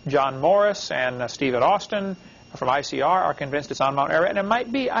there. John Morris and Stephen Austin from ICR are convinced it's on Mount Ararat. And it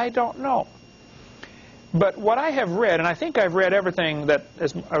might be, I don't know. But what I have read, and I think I've read everything that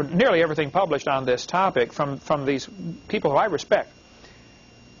is, or nearly everything published on this topic from these people who I respect,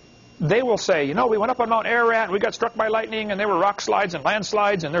 they will say, you know, we went up on Mount Ararat and we got struck by lightning and there were rock slides and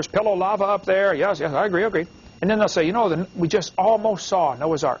landslides and there's pillow lava up there. Yes, yes, I agree. And then they'll say, you know, we just almost saw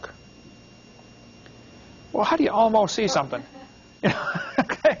Noah's Ark. Well, how do you almost see something?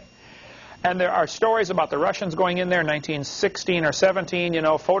 Okay. And there are stories about the Russians going in there in 1916 or 17, you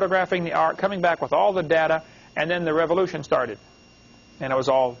know, photographing the Ark, coming back with all the data, and then the revolution started. And it was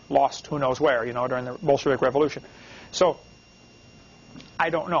all lost who knows where, you know, during the Bolshevik Revolution. So, I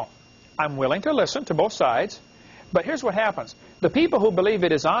don't know. I'm willing to listen to both sides, but here's what happens. The people who believe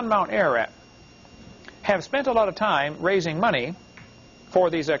it is on Mount Ararat have spent a lot of time raising money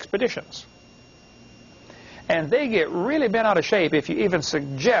for these expeditions. And they get really bent out of shape if you even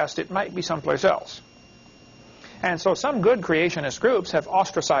suggest it might be someplace else. And so some good creationist groups have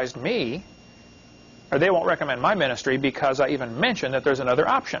ostracized me, or they won't recommend my ministry because I even mention that there's another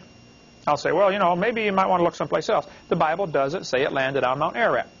option. I'll say, well, you know, maybe you might want to look someplace else. The Bible doesn't say it landed on Mount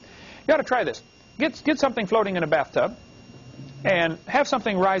Ararat. You ought to try this. Get something floating in a bathtub and have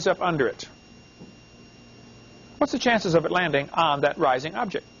something rise up under it. What's the chances of it landing on that rising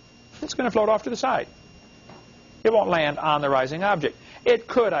object? It's going to float off to the side. It won't land on the rising object. It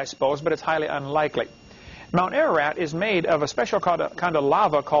could, I suppose, but it's highly unlikely. Mount Ararat is made of a special kind of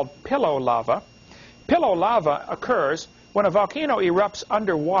lava called pillow lava. Pillow lava occurs when a volcano erupts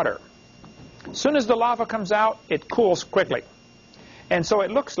underwater. As soon as the lava comes out, it cools quickly. And so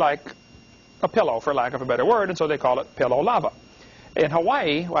it looks like a pillow, for lack of a better word, and so they call it pillow lava. In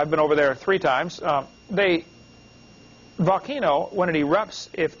Hawaii, I've been over there 3 times, volcano, when it erupts,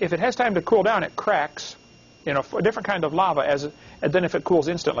 if it has time to cool down, it cracks. You know, a different kind of lava than if it cools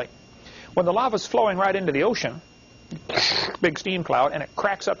instantly. When the lava's flowing right into the ocean, big steam cloud, and it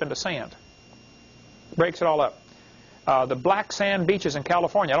cracks up into sand. Breaks it all up. The black sand beaches in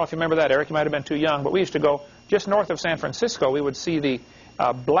California, I don't know if you remember that, Eric, you might have been too young, but we used to go just north of San Francisco. We would see the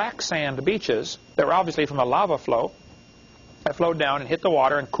black sand beaches that were obviously from a lava flow that flowed down and hit the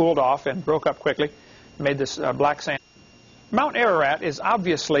water and cooled off and broke up quickly, made this black sand. Mount Ararat is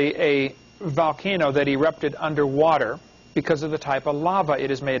obviously a volcano that erupted underwater because of the type of lava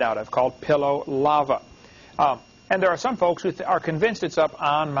it is made out of, called pillow lava. And there are some folks who are convinced it's up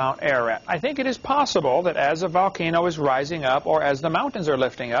on Mount Ararat. I think it is possible that as a volcano is rising up or as the mountains are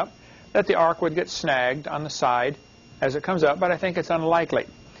lifting up, that the ark would get snagged on the side as it comes up, but I think it's unlikely.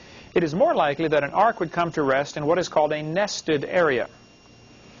 It is more likely that an ark would come to rest in what is called a nested area.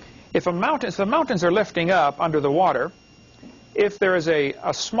 If the mountains are lifting up under the water, if there is a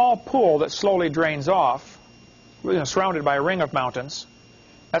small pool that slowly drains off, surrounded by a ring of mountains,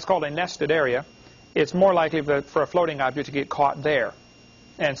 that's called a nested area, it's more likely for a floating object to get caught there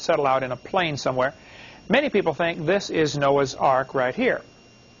and settle out in a plain somewhere. Many people think this is Noah's Ark right here.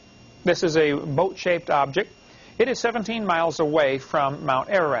 This is a boat-shaped object. It is 17 miles away from Mount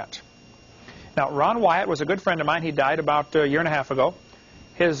Ararat. Now, Ron Wyatt was a good friend of mine. He died about a year and a half ago.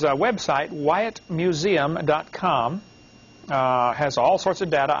 His website, wyattmuseum.com, has all sorts of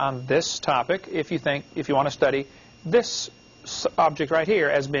data on this topic if you want to study this object right here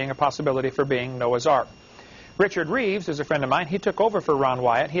as being a possibility for being Noah's Ark. Richard Reeves is a friend of mine. He took over for Ron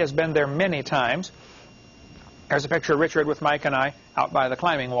Wyatt. He has been there many times. There's a picture of Richard with Mike and I out by the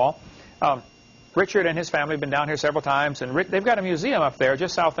climbing wall. Richard and his family have been down here several times, and they've got a museum up there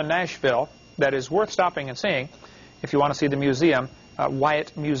just south of Nashville that is worth stopping and seeing if you want to see the museum,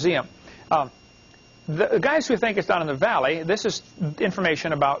 Wyatt Museum. The guys who think it's down in the valley, this is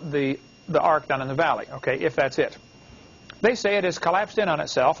information about the ark down in the valley, okay, if that's it. They say it is collapsed in on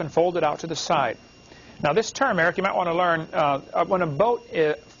itself and folded out to the side. Now this term, Eric, you might want to learn, when a boat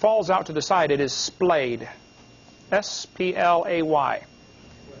falls out to the side, it is splayed. S-P-L-A-Y.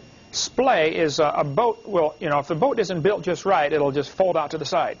 Splay is a boat will, you know, if the boat isn't built just right, it'll just fold out to the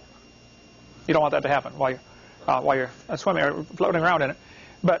side. You don't want that to happen while you're swimming or floating around in it.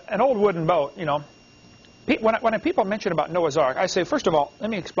 But an old wooden boat, you know, when people mention about Noah's Ark, I say, first of all, let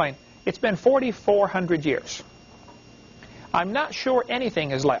me explain. It's been 4,400 years. I'm not sure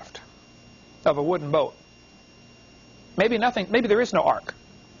anything is left of a wooden boat. Maybe nothing. Maybe there is no ark.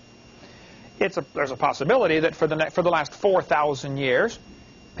 There's a possibility that for the last 4,000 years,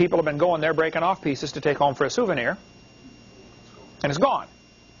 people have been going there breaking off pieces to take home for a souvenir, and it's gone.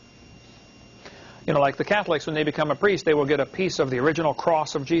 You know, like the Catholics, when they become a priest, they will get a piece of the original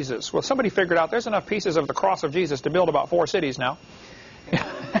cross of Jesus. Well, somebody figured out there's enough pieces of the cross of Jesus to build about 4 cities now.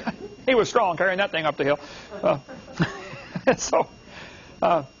 He was strong carrying that thing up the hill.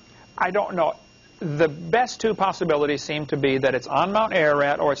 I don't know. The best 2 possibilities seem to be that it's on Mount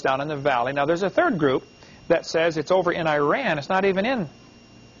Ararat or it's down in the valley. Now, there's a third group that says it's over in Iran. It's not even in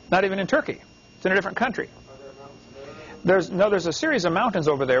Turkey. It's in a different country. There's a series of mountains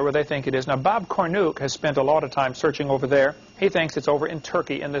over there where they think it is. Now, Bob Cornuke has spent a lot of time searching over there. He thinks it's over in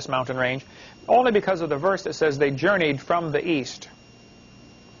Turkey in this mountain range, only because of the verse that says they journeyed from the east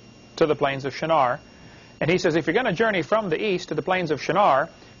to the plains of Shinar. And he says if you're going to journey from the east to the plains of Shinar,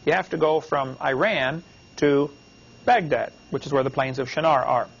 you have to go from Iran to Baghdad, which is where the plains of Shinar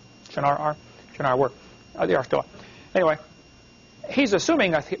are. Shinar were. They are still. Anyway, he's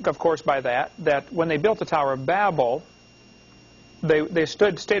assuming, I think, of course, by that when they built the Tower of Babel, they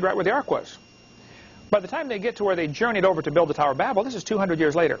stayed right where the ark was. By the time they get to where they journeyed over to build the Tower of Babel, this is 200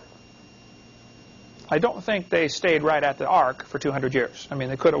 years later. I don't think they stayed right at the ark for 200 years. I mean,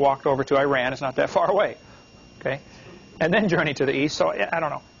 they could have walked over to Iran. It's not that far away. Okay? And then journeyed to the east. So I don't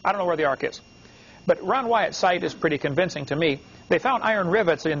know. I don't know where the ark is. But Ron Wyatt's site is pretty convincing to me. They found iron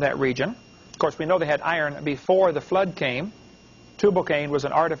rivets in that region. Of course, we know they had iron before the flood came. Tubal-Cain was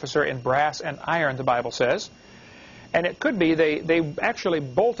an artificer in brass and iron, the Bible says. And it could be they actually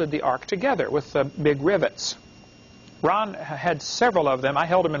bolted the ark together with the big rivets. Ron had several of them. I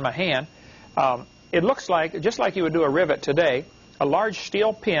held them in my hand. It looks like, just like you would do a rivet today, a large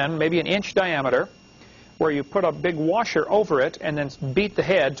steel pin, maybe an inch diameter, where you put a big washer over it and then beat the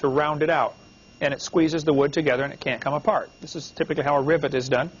head to round it out. And it squeezes the wood together and it can't come apart. This is typically how a rivet is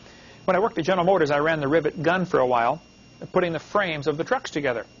done. When I worked at General Motors, I ran the rivet gun for a while, putting the frames of the trucks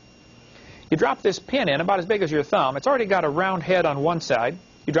together. You drop this pin in about as big as your thumb. It's already got a round head on one side.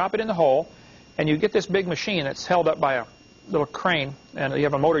 You drop it in the hole, and you get this big machine that's held up by a little crane, and you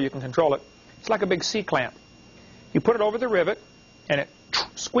have a motor you can control it. It's like a big C-clamp. You put it over the rivet, and it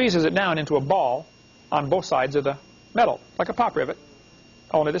squeezes it down into a ball on both sides of the metal, like a pop rivet,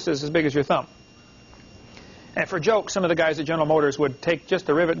 only this is as big as your thumb. And for jokes, some of the guys at General Motors would take just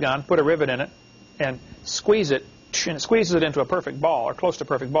the rivet gun, put a rivet in it, and squeeze it, and it squeezes it into a perfect ball, or close to a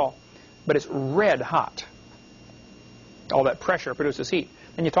perfect ball. But it's red hot. All that pressure produces heat.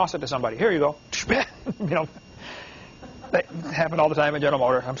 Then you toss it to somebody. Here you go. You know, that happened all the time at General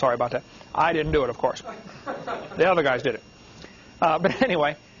Motors. I'm sorry about that. I didn't do it, of course. The other guys did it. But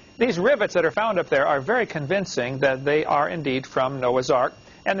anyway, these rivets that are found up there are very convincing that they are indeed from Noah's Ark.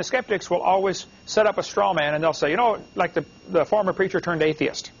 And the skeptics will always set up a straw man and they'll say, you know, like the former preacher turned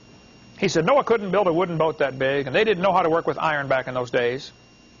atheist. He said Noah couldn't build a wooden boat that big, and they didn't know how to work with iron back in those days.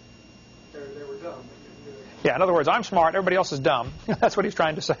 They were dumb. Yeah, in other words, I'm smart, everybody else is dumb. That's what he's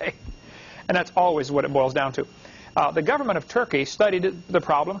trying to say. And that's always what it boils down to. The government of Turkey studied the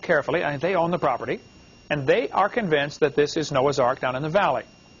problem carefully, and they own the property, and they are convinced that this is Noah's Ark down in the valley.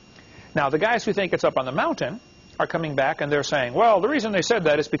 Now, the guys who think it's up on the mountain are coming back, and they're saying, well, the reason they said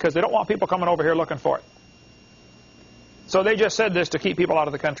that is because they don't want people coming over here looking for it. So they just said this to keep people out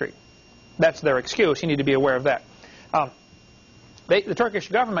of the country. That's their excuse. You need to be aware of that. The Turkish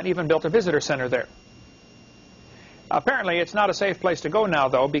government even built a visitor center there. Apparently, it's not a safe place to go now,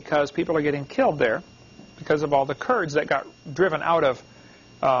 though, because people are getting killed there because of all the Kurds that got driven out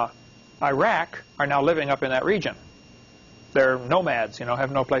of Iraq are now living up in that region. They're nomads, you know,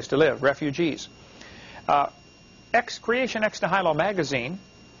 have no place to live, refugees. Creation Ex Nihilo magazine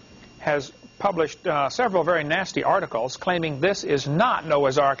has published several very nasty articles claiming this is not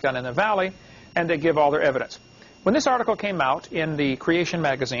Noah's Ark down in the valley, and they give all their evidence. When this article came out in the Creation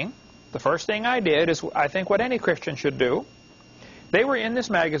magazine, the first thing I did is, I think, what any Christian should do. They were in this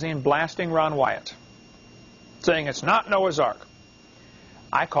magazine blasting Ron Wyatt, saying it's not Noah's Ark.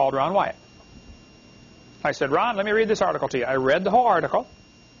 I called Ron Wyatt. I said, Ron, let me read this article to you. I read the whole article.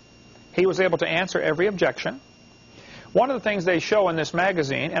 He was able to answer every objection. One of the things they show in this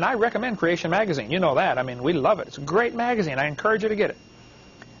magazine, and I recommend Creation magazine. You know that. I mean, we love it. It's a great magazine. I encourage you to get it.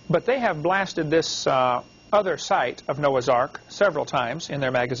 But they have blasted this other site of Noah's Ark several times in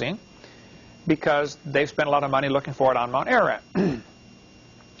their magazine because they've spent a lot of money looking for it on Mount Ararat.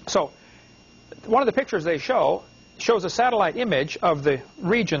 So one of the pictures they shows a satellite image of the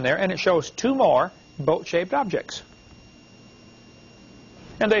region there, and it shows 2 more boat-shaped objects.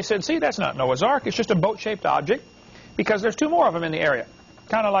 And they said, see, that's not Noah's Ark, it's just a boat-shaped object because there's 2 more of them in the area.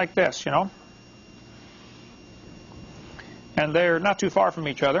 Kind of like this, you know. And they're not too far from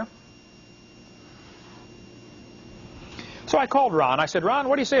each other. So I called Ron. I said, Ron,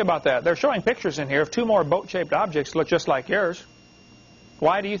 what do you say about that? They're showing pictures in here of 2 more boat-shaped objects that look just like yours.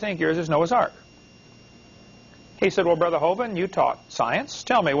 Why do you think yours is Noah's Ark? He said, well, Brother Hovind, you taught science.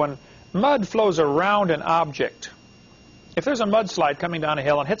 Tell me, when mud flows around an object, if there's a mudslide coming down a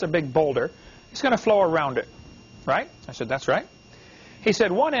hill and hits a big boulder, it's going to flow around it, right? I said, that's right. He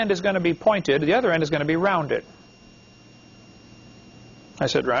said, one end is going to be pointed, the other end is going to be rounded. I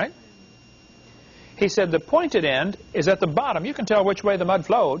said, right. He said, the pointed end is at the bottom. You can tell which way the mud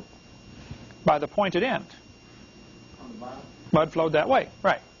flowed by the pointed end. On the bottom? Mud flowed that way,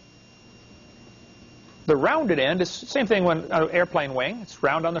 right. The rounded end is the same thing when an airplane wing. It's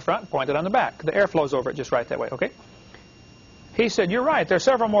round on the front, pointed on the back. The air flows over it just right that way, okay? He said, you're right. There's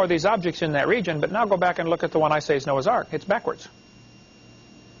several more of these objects in that region, but now go back and look at the one I say is Noah's Ark. It's backwards.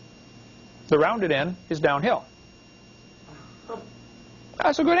 The rounded end is downhill.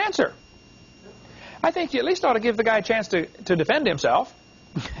 That's a good answer. I think you at least ought to give the guy a chance to defend himself.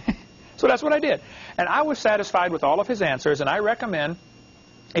 So that's what I did. And I was satisfied with all of his answers, and I recommend,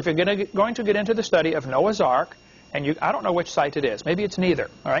 if you're going to get into the study of Noah's Ark, and I don't know which site it is. Maybe it's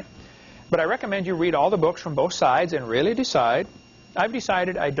neither, all right? But I recommend you read all the books from both sides and really decide. I've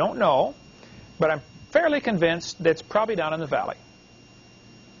decided I don't know, but I'm fairly convinced that it's probably down in the valley.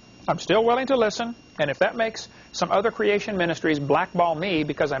 I'm still willing to listen, and if that makes some other creation ministries blackball me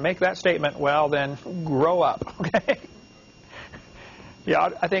because I make that statement, well, then grow up, okay?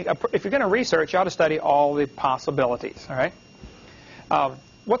 Yeah, I think if you're going to research, you ought to study all the possibilities, all right?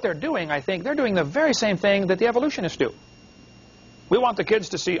 What they're doing, I think, they're doing the very same thing that the evolutionists do. We want the kids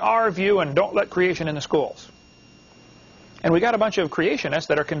to see our view and don't let creation in the schools. And we got a bunch of creationists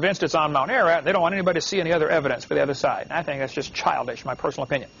that are convinced it's on Mount Ararat, and they don't want anybody to see any other evidence for the other side. And I think that's just childish, my personal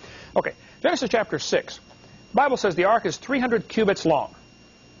opinion. Okay, Genesis chapter 6. The Bible says the ark is 300 cubits long.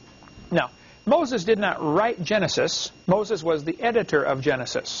 Now, Moses did not write Genesis. Moses was the editor of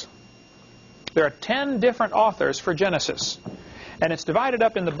Genesis. There are 10 different authors for Genesis. And it's divided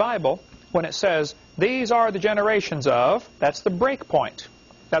up in the Bible when it says, these are the generations of, that's the break point.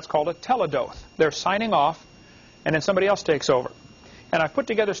 That's called a teledoth. They're signing off, and then somebody else takes over. And I've put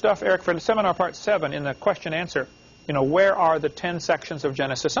together stuff, Eric, for the seminar part 7 in the question-answer. You know, where are the 10 sections of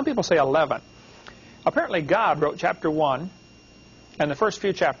Genesis? Some people say 11. Apparently God wrote chapter 1 and the first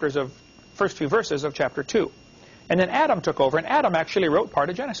few verses of chapter 2. And then Adam took over, and Adam actually wrote part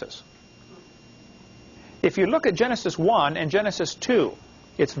of Genesis. If you look at Genesis 1 and Genesis 2,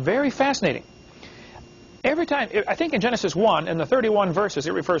 it's very fascinating. Every time, I think in Genesis 1, in the 31 verses,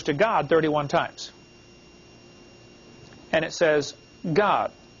 it refers to God 31 times. And it says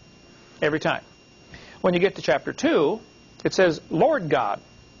God every time. When you get to chapter 2, it says Lord God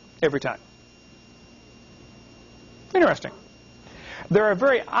every time. Interesting. There are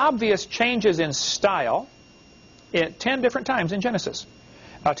very obvious changes in style at 10 different times in Genesis.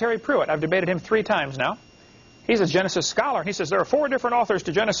 Terry Pruitt, I've debated him 3 times now. He's a Genesis scholar, and he says there are 4 different authors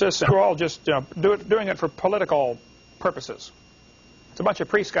to Genesis, and we're all just doing it for political purposes. It's a bunch of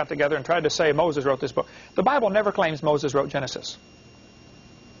priests got together and tried to say Moses wrote this book. The Bible never claims Moses wrote Genesis.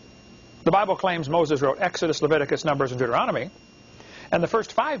 The Bible claims Moses wrote Exodus, Leviticus, Numbers, and Deuteronomy. And the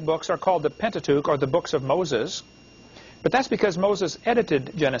first 5 books are called the Pentateuch, or the books of Moses. But that's because Moses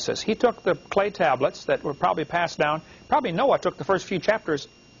edited Genesis. He took the clay tablets that were probably passed down. Probably Noah took the first few chapters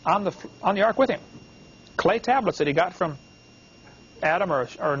on the ark with him. Clay tablets that he got from Adam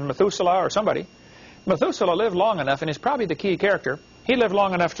or Methuselah or somebody. Methuselah lived long enough, and he's probably the key character. He lived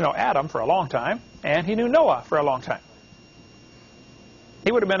long enough to know Adam for a long time, and he knew Noah for a long time.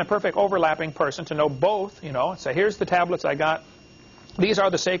 He would have been a perfect overlapping person to know both, you know, and say, here's the tablets I got. These are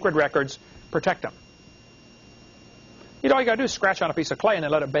the sacred records. Protect them. You know, all you got to do is scratch on a piece of clay and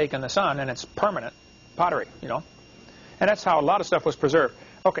then let it bake in the sun, and it's permanent pottery, you know. And that's how a lot of stuff was preserved.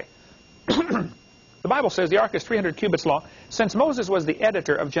 Okay. The Bible says the ark is 300 cubits long. Since Moses was the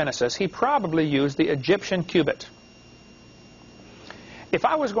editor of Genesis, he probably used the Egyptian cubit. If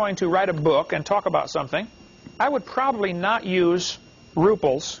I was going to write a book and talk about something, I would probably not use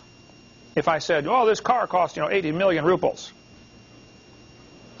ruples if I said, oh, this car cost, 80 million ruples.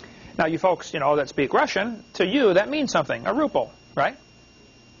 Now, you folks, that speak Russian, to you, that means something. A ruble, right?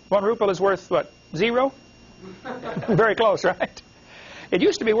 1 ruble is worth, what, 0? Very close, right? It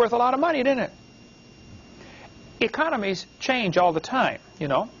used to be worth a lot of money, didn't it? Economies change all the time, you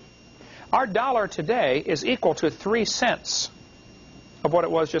know. Our dollar today is equal to 3 cents of what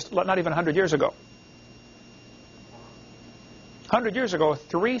it was just not even 100 years ago. 100 years ago,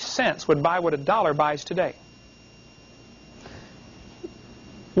 3 cents would buy what a dollar buys today.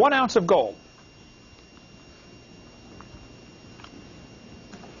 1 ounce of gold.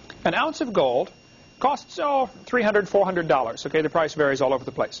 An ounce of gold costs, $300, $400. Okay, the price varies all over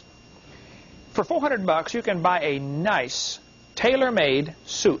the place. For $400, you can buy a nice, tailor-made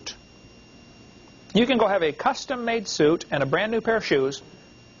suit. You can go have a custom-made suit and a brand new pair of shoes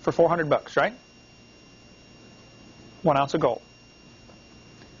for $400, right? 1 ounce of gold.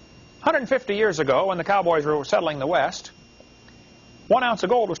 150 years ago, when the cowboys were settling the West, 1 ounce of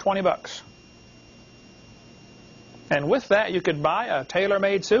gold was $20. And with that, you could buy a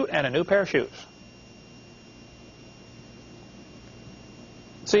tailor-made suit and a new pair of shoes.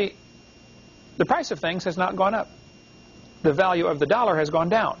 See, the price of things has not gone up. The value of the dollar has gone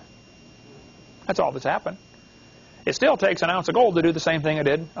down. That's all that's happened. It still takes an ounce of gold to do the same thing it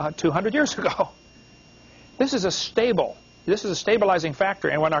did 200 years ago. This is a stabilizing factor.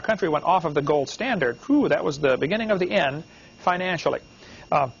 And when our country went off of the gold standard, whew, that was the beginning of the end financially.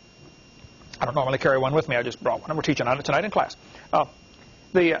 I don't normally carry one with me. I just brought one, and we're teaching on it tonight in class.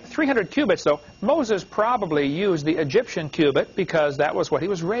 The 300 cubits, though, Moses probably used the Egyptian cubit because that was what he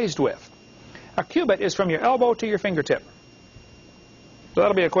was raised with. A cubit is from your elbow to your fingertip. So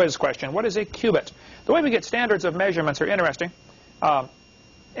that'll be a quiz question. What is a cubit? The way we get standards of measurements are interesting. An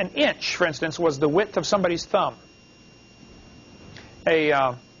inch, for instance, was the width of somebody's thumb. Hang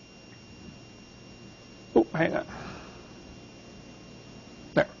on.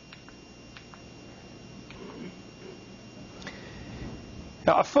 There.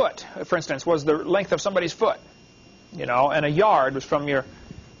 Now, a foot, for instance, was the length of somebody's foot. You know, and a yard was from your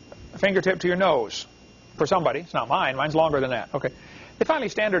fingertip to your nose. For somebody. It's not mine. Mine's longer than that. Okay. They finally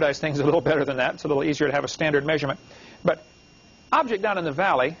standardized things a little better than that. It's a little easier to have a standard measurement. But object down in the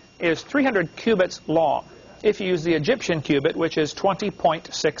valley is 300 cubits long if you use the Egyptian cubit, which is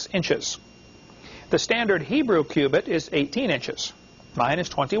 20.6 inches. The standard Hebrew cubit is 18 inches. Mine is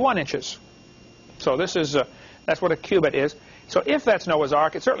 21 inches. So this is that's what a cubit is. So if that's Noah's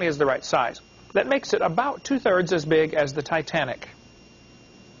Ark, it certainly is the right size. That makes it about 2/3 as big as the Titanic.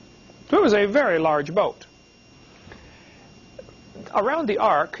 So it was a very large boat. Around the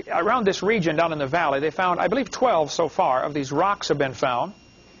Ark, around this region down in the valley, they found, I believe 12 so far of these rocks have been found.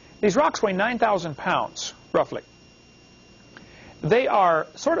 These rocks weigh 9,000 pounds, roughly. They are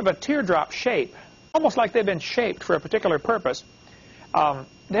sort of a teardrop shape, almost like they've been shaped for a particular purpose.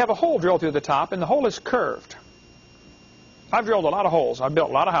 They have a hole drilled through the top, and the hole is curved. I've drilled a lot of holes. I've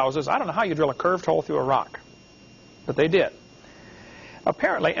built a lot of houses. I don't know how you drill a curved hole through a rock, but they did.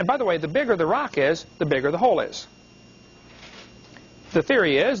 Apparently, and by the way, the bigger the rock is, the bigger the hole is. The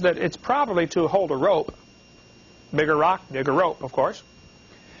theory is that it's probably to hold a rope. Bigger rock, bigger rope, of course.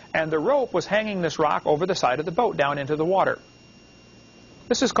 And the rope was hanging this rock over the side of the boat down into the water.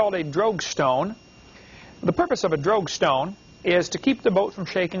 This is called a drogue stone. The purpose of a drogue stone is to keep the boat from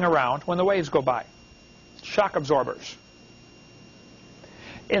shaking around when the waves go by. Shock absorbers.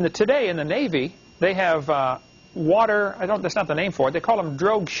 Today in the Navy, they have water, that's not the name for it, they call them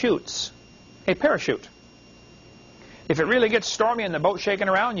drogue chutes, a parachute. If it really gets stormy and the boat's shaking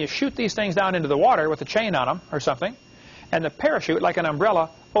around, you shoot these things down into the water with a chain on them or something, and the parachute, like an umbrella,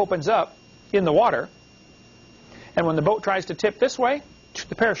 opens up in the water. And when the boat tries to tip this way,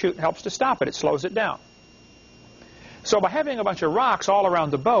 the parachute helps to stop it. It slows it down. So by having a bunch of rocks all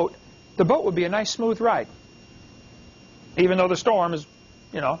around the boat would be a nice smooth ride. Even though the storm is,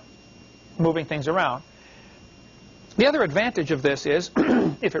 moving things around. The other advantage of this is,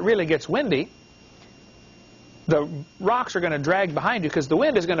 if it really gets windy, the rocks are going to drag behind you because the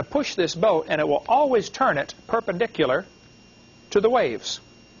wind is going to push this boat and it will always turn it perpendicular to the waves.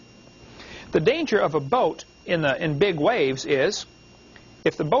 The danger of a boat in big waves is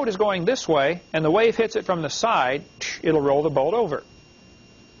if the boat is going this way and the wave hits it from the side, it'll roll the boat over.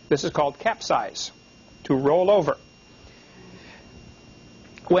 This is called capsize, to roll over.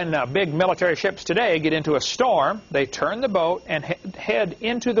 When big military ships today get into a storm, they turn the boat and head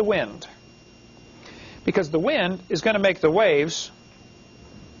into the wind. Because the wind is going to make the waves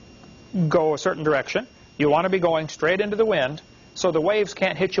go a certain direction. You want to be going straight into the wind so the waves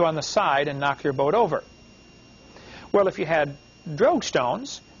can't hit you on the side and knock your boat over. Well, if you had drogue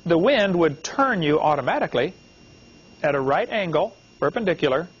stones, the wind would turn you automatically at a right angle,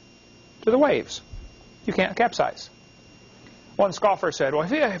 perpendicular to the waves. You can't capsize. One scoffer said,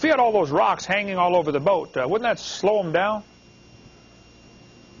 well, if he had all those rocks hanging all over the boat, wouldn't that slow him down?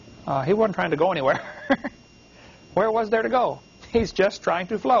 He wasn't trying to go anywhere. Where was there to go? He's just trying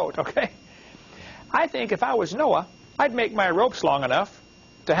to float, okay? I think if I was Noah, I'd make my ropes long enough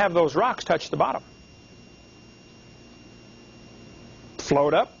to have those rocks touch the bottom.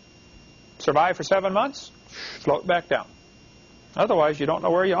 Float up, survive for 7 months, float back down. Otherwise, you don't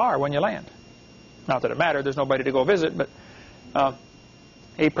know where you are when you land. Not that it mattered, there's nobody to go visit, but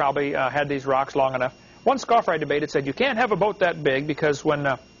he probably had these rocks long enough. One scoffer I debated said, you can't have a boat that big because when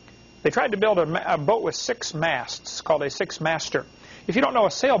they tried to build a boat with 6 masts, called a 6-master. If you don't know,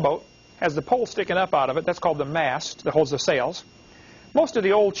 a sailboat has the pole sticking up out of it. That's called the mast that holds the sails. Most of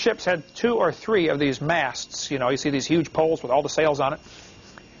the old ships had 2 or 3 of these masts. You know, you see these huge poles with all the sails on it.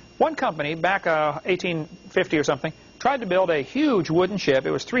 One company, back 1850 or something, tried to build a huge wooden ship.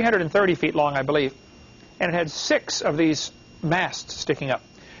 It was 330 feet long, I believe, and it had 6 of these masts sticking up.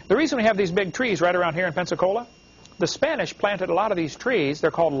 The reason we have these big trees right around here in Pensacola, the Spanish planted a lot of these trees. They're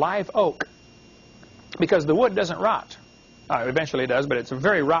called live oak because the wood doesn't rot. Eventually it does, but it's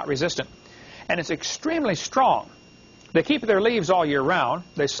very rot resistant. And it's extremely strong. They keep their leaves all year round.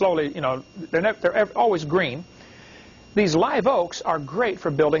 They slowly, you know, they're always green. These live oaks are great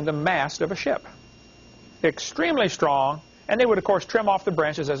for building the mast of a ship. Extremely strong, and they would, of course, trim off the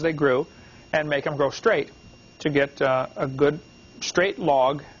branches as they grew and make them grow straight to get a good straight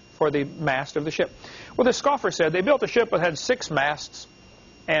log for the mast of the ship. Well, the scoffer said they built a ship that had 6 masts,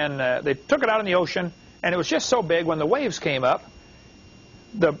 and they took it out in the ocean, and it was just so big when the waves came up,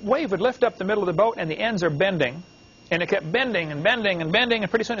 the wave would lift up the middle of the boat, and the ends are bending, and it kept bending and bending and bending, and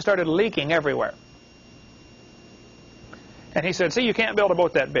pretty soon it started leaking everywhere. And he said, see, you can't build a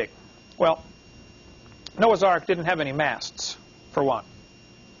boat that big. Well, Noah's Ark didn't have any masts, for one.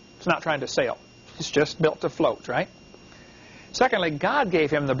 It's not trying to sail. It's just built to float, right? Secondly, God gave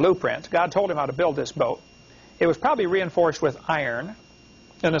him the blueprint. God told him how to build this boat. It was probably reinforced with iron.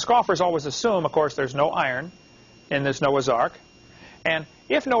 And the scoffers always assume, of course, there's no iron in this Noah's Ark. And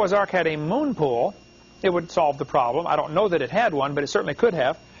if Noah's Ark had a moon pool, it would solve the problem. I don't know that it had one, but it certainly could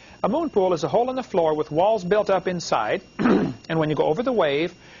have. A moon pool is a hole in the floor with walls built up inside. And when you go over the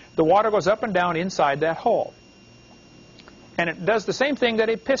wave, the water goes up and down inside that hole. And it does the same thing that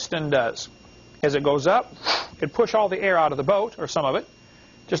a piston does. As it goes up, it'd push all the air out of the boat, or some of it,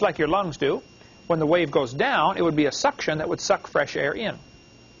 just like your lungs do. When the wave goes down, it would be a suction that would suck fresh air in.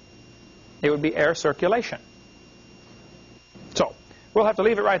 It would be air circulation. So, we'll have to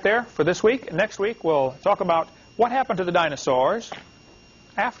leave it right there for this week. Next week, we'll talk about what happened to the dinosaurs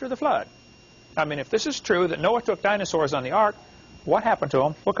after the flood. I mean, if this is true, that Noah took dinosaurs on the ark, what happened to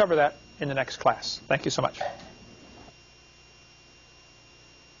them? We'll cover that in the next class. Thank you so much.